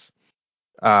puppies,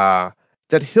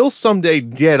 that he'll someday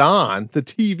get on the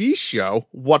TV show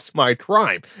What's My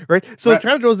Crime, right? So it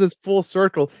kind of goes this full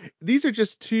circle. These are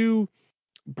just two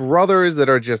brothers that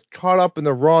are just caught up in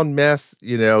the wrong mess,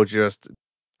 just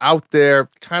out there.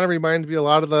 Kind of reminds me a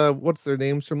lot of what's their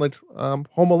names from, like, Home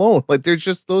Alone. Like, they're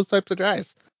just those types of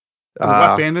guys. The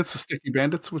wet bandits, the sticky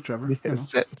bandits, whichever.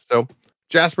 That's it. So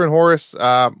Jasper and Horace,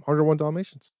 101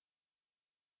 Dalmatians.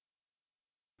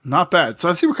 Not bad. So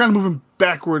I see we're kind of moving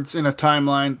backwards in a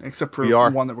timeline, except for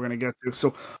one that we're going to get to.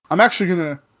 So I'm actually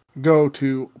going to go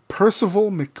to Percival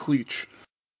McLeach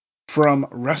from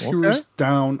Rescuers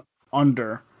Down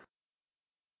Under.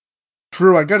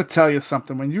 Drew, I got to tell you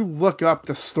something. When you look up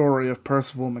the story of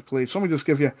Percival McLeach, let me just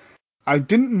give you, I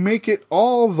didn't make it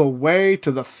all the way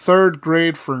to the 3rd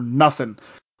grade for nothing.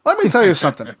 Let me tell you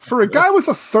something. For a guy with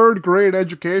a 3rd grade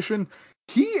education,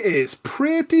 he is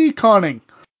pretty cunning.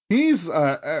 He's,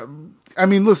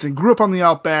 listen, grew up on the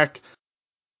Outback.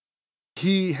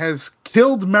 He has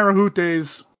killed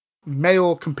Marahute's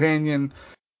male companion.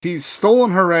 He's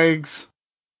stolen her eggs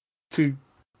to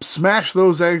smash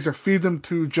those eggs or feed them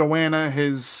to Joanna,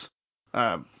 his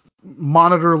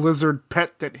monitor lizard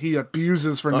pet that he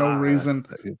abuses for no reason.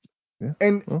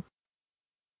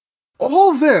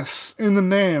 All this in the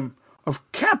name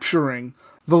of capturing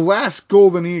the last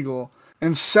golden eagle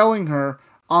and selling her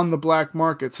on the black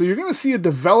market. So you're going to see a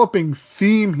developing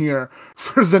theme here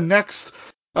for the next,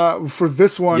 for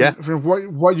this one, for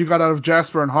what you got out of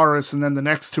Jasper and Horace, and then the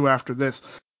next two after this,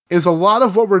 is a lot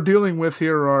of what we're dealing with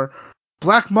here are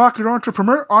black market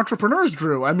entrepreneurs,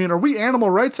 Drew. I mean, are we animal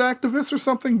rights activists or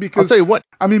something? Because I'll tell you what.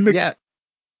 I mean,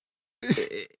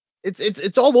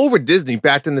 it's all over Disney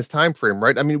back in this time frame,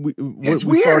 right? I mean, we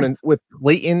saw it with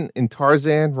Leighton and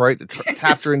Tarzan, right?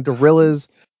 Capturing gorillas.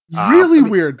 Really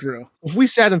weird, Drew. If we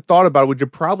sat and thought about it, we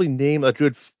could probably name a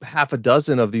good half a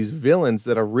dozen of these villains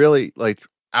that are really, like,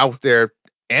 out there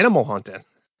animal hunting.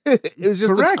 It was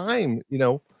just the time,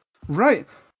 Right.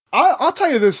 I'll tell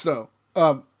you this, though.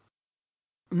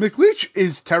 McLeach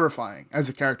is terrifying as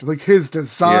a character. Like, his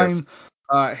design,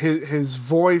 his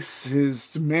voice,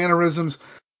 his mannerisms.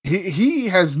 He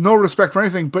has no respect for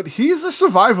anything, but he's a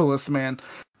survivalist, man.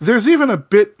 There's even a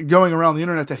bit going around the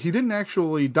internet that he didn't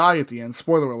actually die at the end.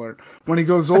 Spoiler alert. When he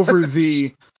goes over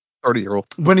the 30-year-old,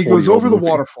 when he goes over the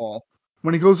waterfall,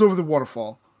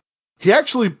 he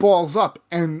actually balls up.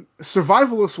 And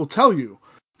survivalists will tell you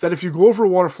that if you go over a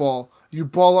waterfall, you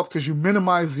ball up because you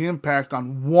minimize the impact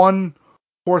on one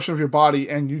portion of your body,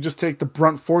 and you just take the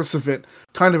brunt force of it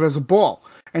kind of as a ball.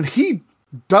 And he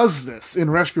does this in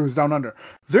Rescuers Down Under.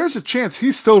 There's a chance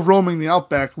he's still roaming the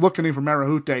Outback looking for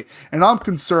Marahute, and I'm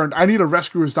concerned. I need a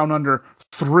Rescuers Down Under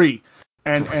 3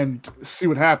 and see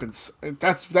what happens.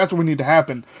 That's what we need to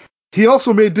happen. He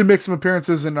also did make some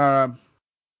appearances in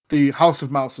the House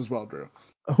of Mouse as well, Drew.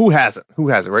 Who hasn't,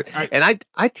 right?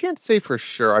 I can't say for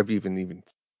sure I've even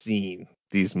seen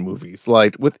these movies,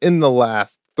 like, within the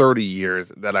last 30 years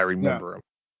that I remember them.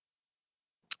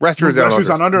 Rescuers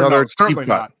Down Under, no, certainly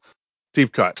not.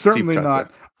 Deep cut. Certainly not.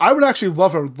 Yeah. I would actually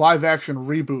love a live-action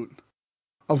reboot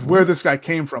of where this guy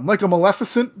came from. Like a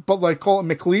Maleficent, but like call it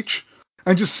McLeach,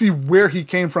 and just see where he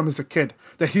came from as a kid.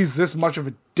 That he's this much of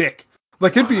a dick.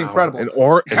 Like, it'd be incredible. An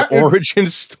origin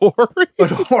story?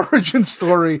 An origin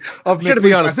story of McLeach. To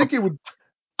be honest, I think it would...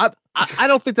 I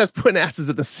don't think that's putting asses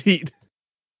in the seat.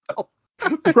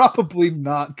 Probably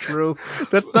not, Drew.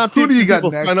 That's not who do you got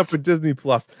next? Sign up for Disney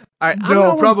Plus.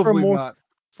 No, probably not.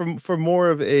 For more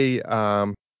of a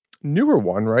newer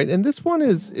one, right? And this one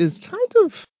is kind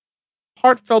of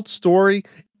heartfelt story.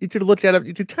 You could look at it,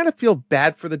 you could kind of feel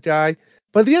bad for the guy,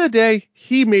 but at the end of the day,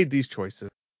 he made these choices,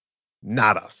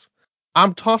 not us.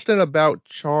 I'm talking about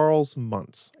Charles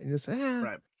Muntz. And you say,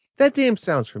 that name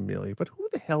sounds familiar, but who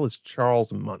the hell is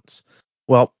Charles Muntz?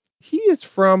 Well, he is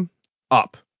from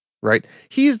Up, right?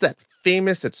 He's that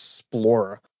famous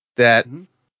explorer that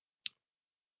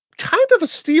kind of a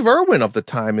Steve Irwin of the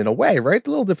time in a way, right? A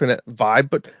little different vibe,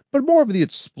 but more of the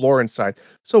exploring side.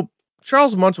 So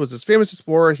Charles Muntz was this famous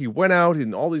explorer. He went out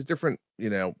in all these different,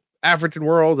 African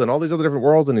worlds and all these other different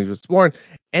worlds, and he was exploring,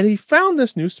 and he found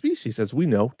this new species, as we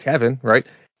know, Kevin, right?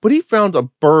 But he found a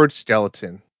bird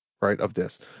skeleton, right, of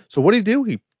this. So what did he do?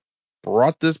 He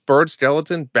brought this bird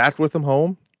skeleton back with him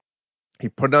home. He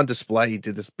put it on display. He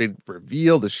did this big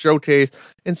reveal, this showcase,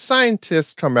 and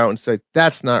scientists come out and say,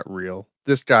 that's not real.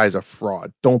 This guy's a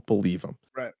fraud. Don't believe him.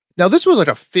 Right. Now, this was like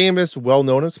a famous,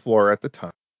 well-known explorer at the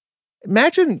time.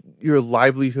 Imagine your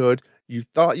livelihood. You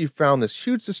thought you found this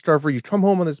huge discovery. You come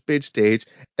home on this big stage,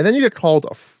 and then you get called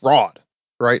a fraud,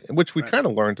 right? In which we kind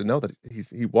of learned to know that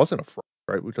he wasn't a fraud,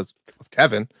 right? Because of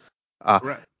Kevin.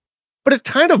 Right. But it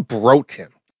kind of broke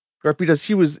him, right? Because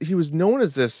he was known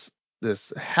as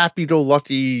this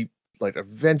happy-go-lucky, like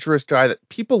adventurous guy that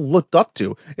people looked up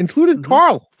to, including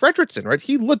Carl Fredricksen, right?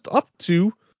 He looked up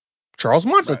to Charles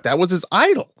Muntz, like that was his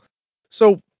idol.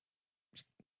 So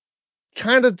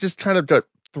kind of got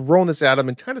thrown this at him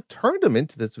and kind of turned him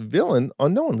into this villain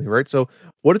unknowingly, right? So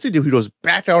what does he do? He goes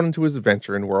back out into his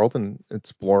adventuring world and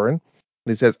exploring,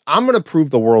 and he says, I'm going to prove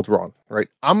the world wrong, right?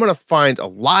 I'm going to find a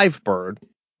live bird,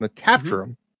 I'm going to capture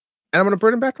him, and I'm going to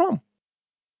bring him back home.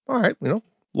 All right,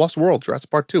 Lost World, Jurassic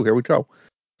Park 2, here we go.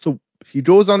 So he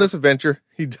goes on this adventure.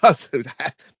 He does it.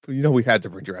 We had to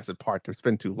bring Jurassic Park. It's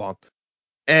been too long.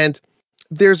 And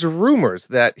there's rumors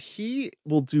that he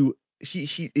will do,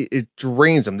 it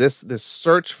drains him. This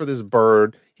search for this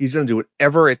bird, he's going to do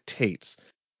whatever it takes.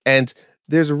 And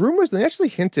there's rumors, and they actually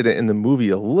hinted it in the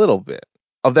movie a little bit,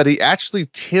 of that he actually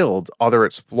killed other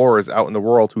explorers out in the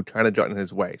world who kind of got in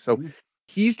his way. So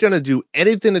he's going to do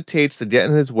anything it takes to get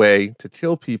in his way, to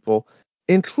kill people,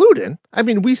 including,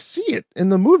 we see it in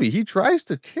the movie. He tries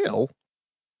to kill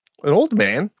an old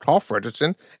man, Carl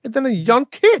Fredricksen, and then a young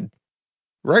kid,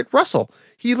 right? Russell.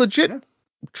 He legit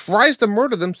tries to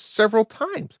murder them several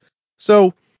times.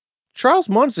 So Charles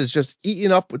Muntz is just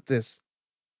eating up with this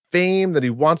fame that he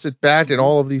wants it back and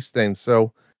all of these things.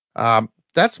 So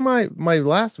that's my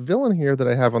last villain here that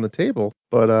I have on the table.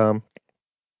 But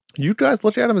you guys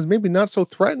look at him as maybe not so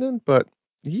threatening, but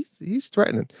he's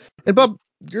threatening. And Bob,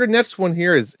 your next one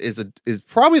here is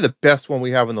probably the best one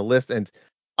we have on the list. And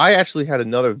I actually had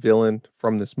another villain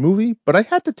from this movie, but I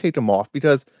had to take him off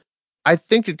because I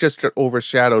think it just got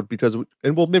overshadowed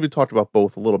and we'll maybe talk about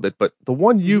both a little bit, but the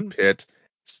one you picked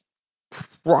is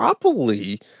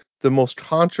probably the most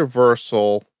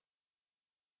controversial,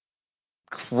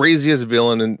 craziest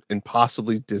villain in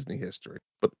possibly Disney history.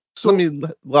 But let me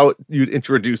allow you to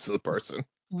introduce the person.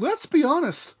 Let's be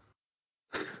honest.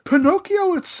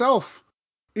 Pinocchio itself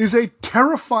is a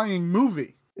terrifying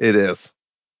movie. It is.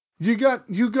 You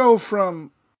go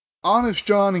from Honest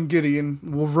John and Gideon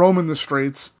will roam in the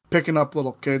streets, picking up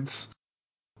little kids.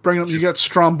 You got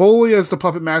Stromboli as the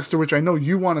puppet master, which I know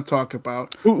you want to talk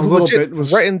about who a little legit bit.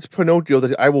 Threatens Pinocchio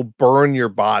that I will burn your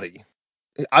body.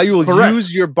 I will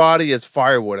use your body as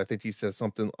firewood. I think he says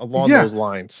something along those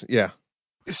lines. Yeah.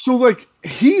 So,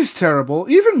 he's terrible.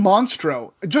 Even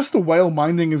Monstro, just a whale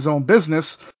minding his own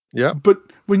business. Yeah. But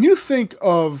when you think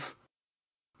of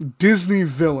Disney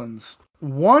villains,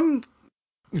 one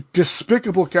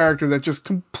despicable character that just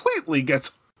completely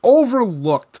gets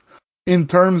overlooked in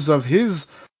terms of his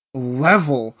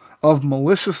level of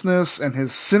maliciousness and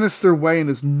his sinister way and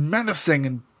his menacing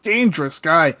and dangerous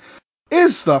guy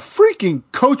is the freaking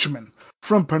coachman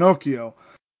from Pinocchio.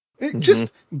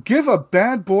 Just give a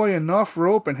bad boy enough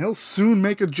rope and he'll soon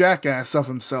make a jackass of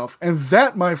himself. And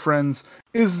that, my friends,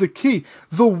 is the key.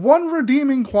 The one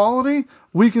redeeming quality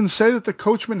we can say that the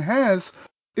coachman has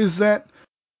is that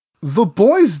the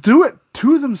boys do it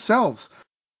to themselves.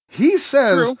 He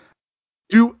says,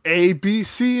 do A, B,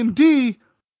 C, and D.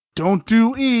 Don't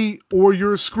do E or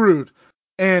you're screwed.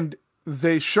 And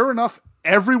they, sure enough,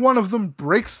 every one of them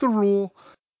breaks the rule.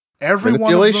 Every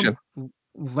one of them,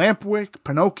 Lampwick,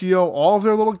 Pinocchio, all of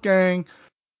their little gang.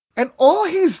 And all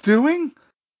he's doing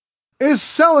is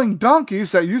selling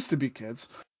donkeys that used to be kids.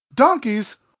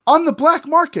 Donkeys on the black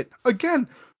market. Again,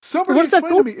 somebody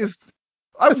explain to me,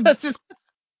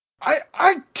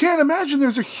 I can't imagine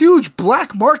there's a huge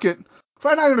black market.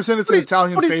 I understand it's an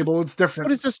Italian fable. It's different.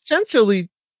 But it's essentially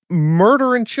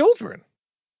murdering children.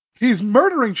 He's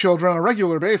murdering children on a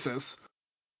regular basis.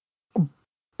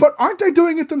 But aren't they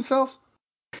doing it themselves?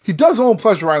 He does own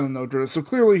Pleasure Island, though, Drew, so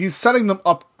clearly he's setting them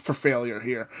up for failure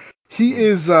here. He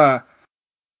is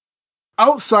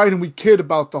outside, and we kid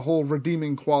about the whole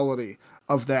redeeming quality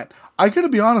of that. I gotta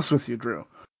be honest with you, Drew.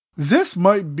 this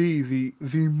might be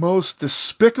the most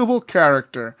despicable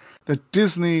character that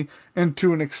Disney, and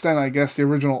to an extent, I guess, the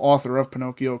original author of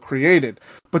Pinocchio created.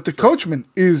 But the coachman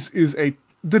is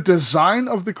the design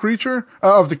of the creature,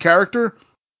 of the character,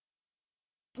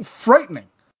 frightening.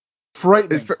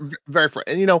 It's very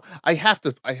frightening. And I have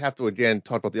to again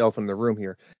talk about the elephant in the room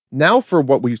here. Now, for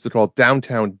what we used to call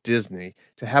downtown Disney,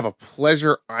 to have a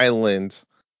Pleasure Island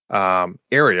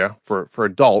area for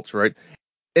adults, right?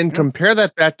 And compare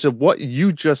that back to what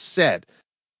you just said.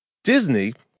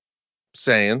 Disney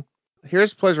saying,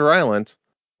 "Here's Pleasure Island,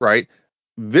 right?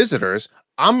 Visitors,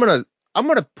 I'm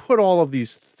gonna put all of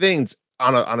these things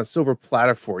on a silver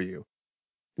platter for you.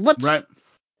 Let's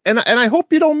and I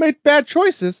hope you don't make bad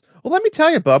choices." Well, let me tell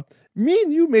you, Bub. Me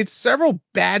and you made several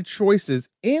bad choices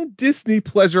in Disney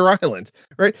Pleasure Island,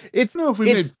 right? I don't know if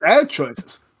we made bad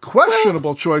choices,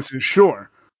 questionable choices, sure.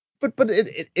 But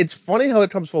it's funny how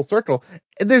it comes full circle.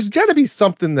 And there's got to be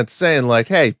something that's saying like,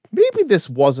 hey, maybe this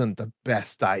wasn't the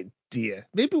best idea.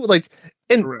 Maybe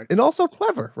and also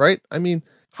clever, right? I mean,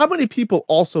 how many people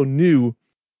also knew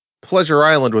Pleasure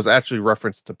Island was actually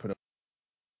referenced to Pinocchio?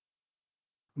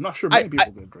 I'm not sure many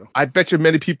people did, bro. I bet you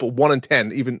many people, 1 in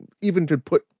 10, even to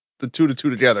put the two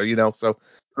together, So,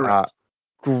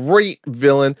 great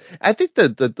villain. I think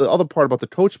the other part about the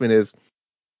coachman is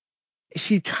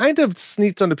he kind of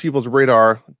sneaks under people's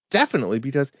radar, definitely,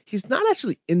 because he's not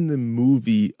actually in the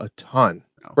movie a ton,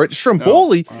 right?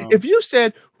 Stromboli, if you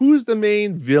said, who's the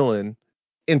main villain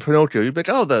in Pinocchio, you'd be like,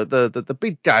 oh, the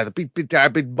big guy,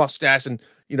 big mustache, and,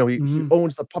 he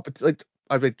owns the puppets. Like,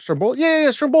 I'd be like, Stromboli?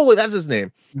 Yeah, Stromboli, that's his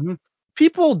name. Mm-hmm.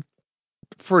 People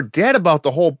forget about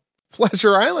the whole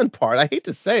Pleasure Island part. I hate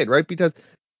to say it, right? Because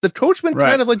the coachman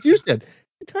kind of, like you said,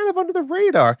 kind of under the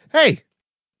radar. Hey,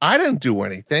 I didn't do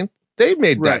anything. They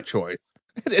made that choice.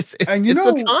 It's a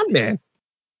con man.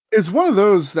 It's one of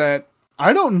those that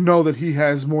I don't know that he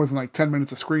has more than like 10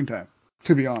 minutes of screen time,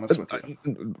 to be honest with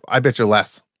you. I bet you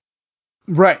less.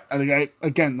 Right.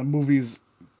 Again, the movie's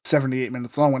 78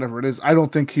 minutes long, whatever it is. I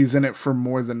don't think he's in it for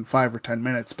more than 5 or 10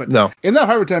 minutes. But in that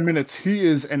 5 or 10 minutes, he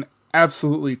is an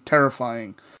absolutely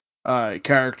terrifying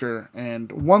character,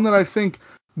 and one that I think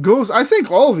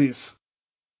all of these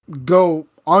go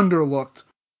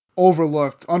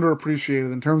overlooked,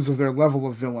 underappreciated in terms of their level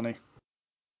of villainy.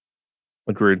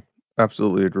 Agreed.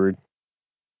 Absolutely agreed.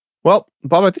 Well,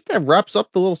 Bob, I think that wraps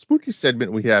up the little spooky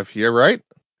segment we have here, right?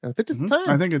 I think it's time.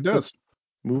 I think it does.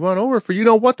 Move on over for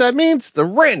what that means, the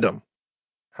random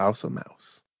House of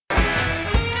Mouse.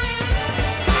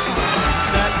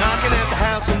 Knocking at the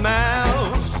House of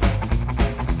Mouse.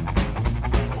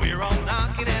 We're all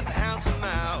knocking at the House of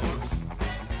Mouse.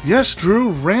 Yes, Drew,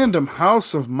 random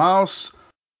House of Mouse.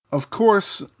 Of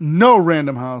course, no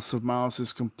random House of Mouse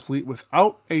is complete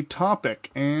without a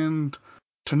topic, and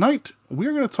tonight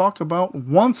we're going to talk about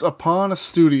Once Upon a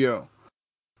Studio,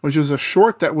 which is a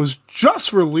short that was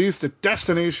just released at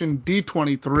Destination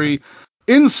D23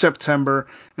 in September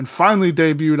and finally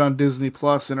debuted on Disney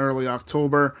Plus in early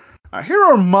October. Here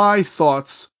are my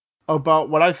thoughts about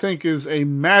what I think is a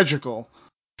magical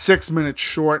 6-minute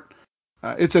short.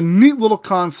 It's a neat little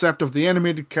concept of the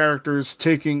animated characters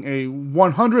taking a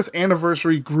 100th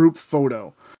anniversary group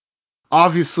photo.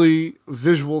 Obviously,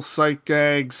 visual sight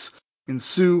gags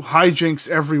ensue, hijinks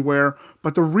everywhere,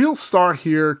 but the real star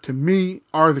here, to me,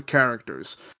 are the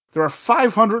characters. There are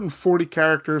 540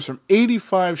 characters from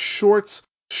 85 shorts,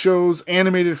 shows,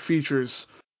 animated features,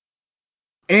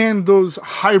 and those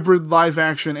hybrid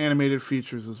live-action animated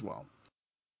features as well.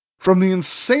 From the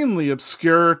insanely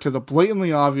obscure to the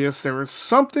blatantly obvious, there is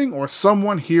something or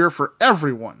someone here for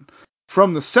everyone.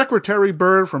 From the Secretary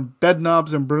Bird from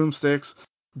Bedknobs and Broomsticks,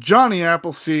 Johnny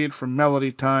Appleseed from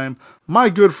Melody Time, my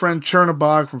good friend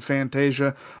Chernabog from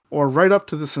Fantasia, or right up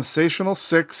to the Sensational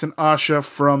Six and Asha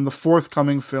from the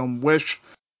forthcoming film Wish.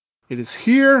 It is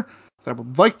here that I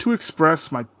would like to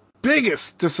express my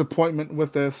biggest disappointment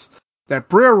with this, that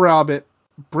Brer Rabbit,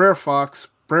 Brer Fox,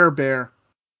 Brer Bear,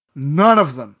 none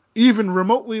of them, even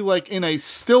remotely like in a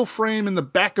still frame in the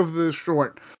back of the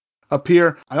short,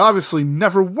 appear. I obviously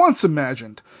never once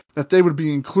imagined that they would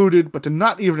be included, but to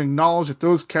not even acknowledge that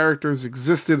those characters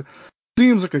existed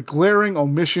seems like a glaring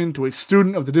omission to a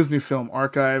student of the Disney Film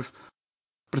Archive.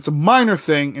 But it's a minor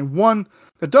thing, and one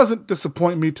that doesn't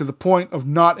disappoint me to the point of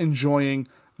not enjoying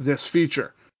this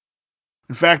feature.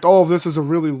 In fact, all of this is a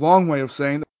really long way of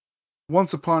saying that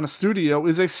Once Upon a Studio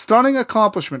is a stunning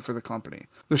accomplishment for the company.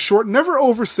 The short never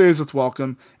overstays its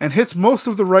welcome and hits most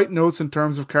of the right notes in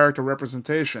terms of character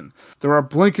representation. There are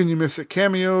blink-and-you-miss-it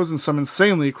cameos and some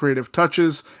insanely creative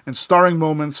touches and starring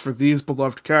moments for these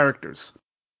beloved characters.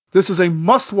 This is a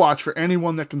must-watch for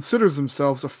anyone that considers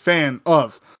themselves a fan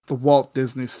of the Walt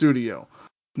Disney Studio.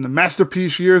 From the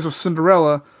masterpiece years of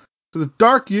Cinderella, to the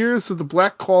dark years of the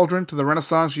Black Cauldron, to the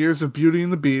Renaissance years of Beauty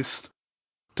and the Beast,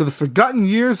 to the forgotten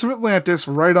years of Atlantis,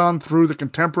 right on through the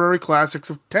contemporary classics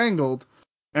of Tangled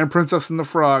and Princess and the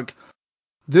Frog,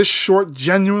 this short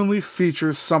genuinely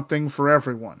features something for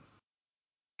everyone.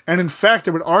 And in fact,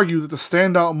 I would argue that the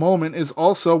standout moment is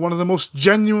also one of the most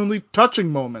genuinely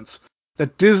touching moments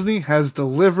that Disney has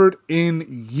delivered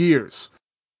in years.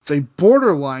 It's a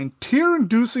borderline,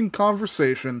 tear-inducing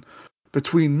conversation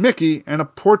between Mickey and a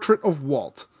portrait of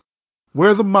Walt,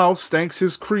 where the mouse thanks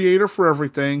his creator for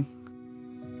everything,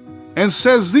 and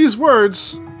says these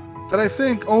words that I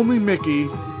think only Mickey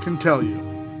can tell you.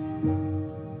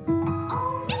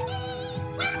 Oh, Mickey,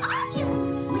 where are you?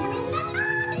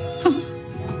 We're in the lobby.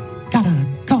 Gotta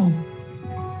go.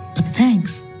 But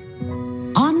thanks.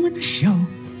 On with the show.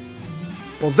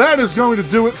 Well, that is going to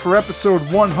do it for episode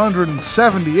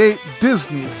 178,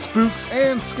 Disney Spooks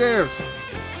and Scares.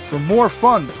 For more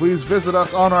fun, please visit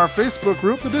us on our Facebook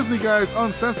group, The Disney Guys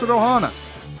Uncensored Ohana.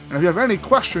 And if you have any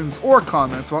questions or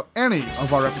comments about any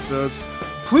of our episodes,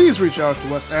 please reach out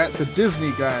to us at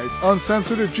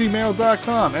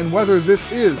thedisneyguysuncensored@gmail.com. And whether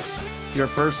this is your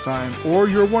first time or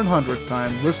your 100th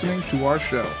time listening to our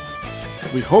show,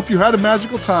 we hope you had a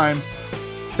magical time.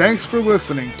 Thanks for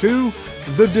listening to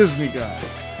The Disney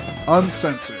Guys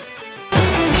Uncensored.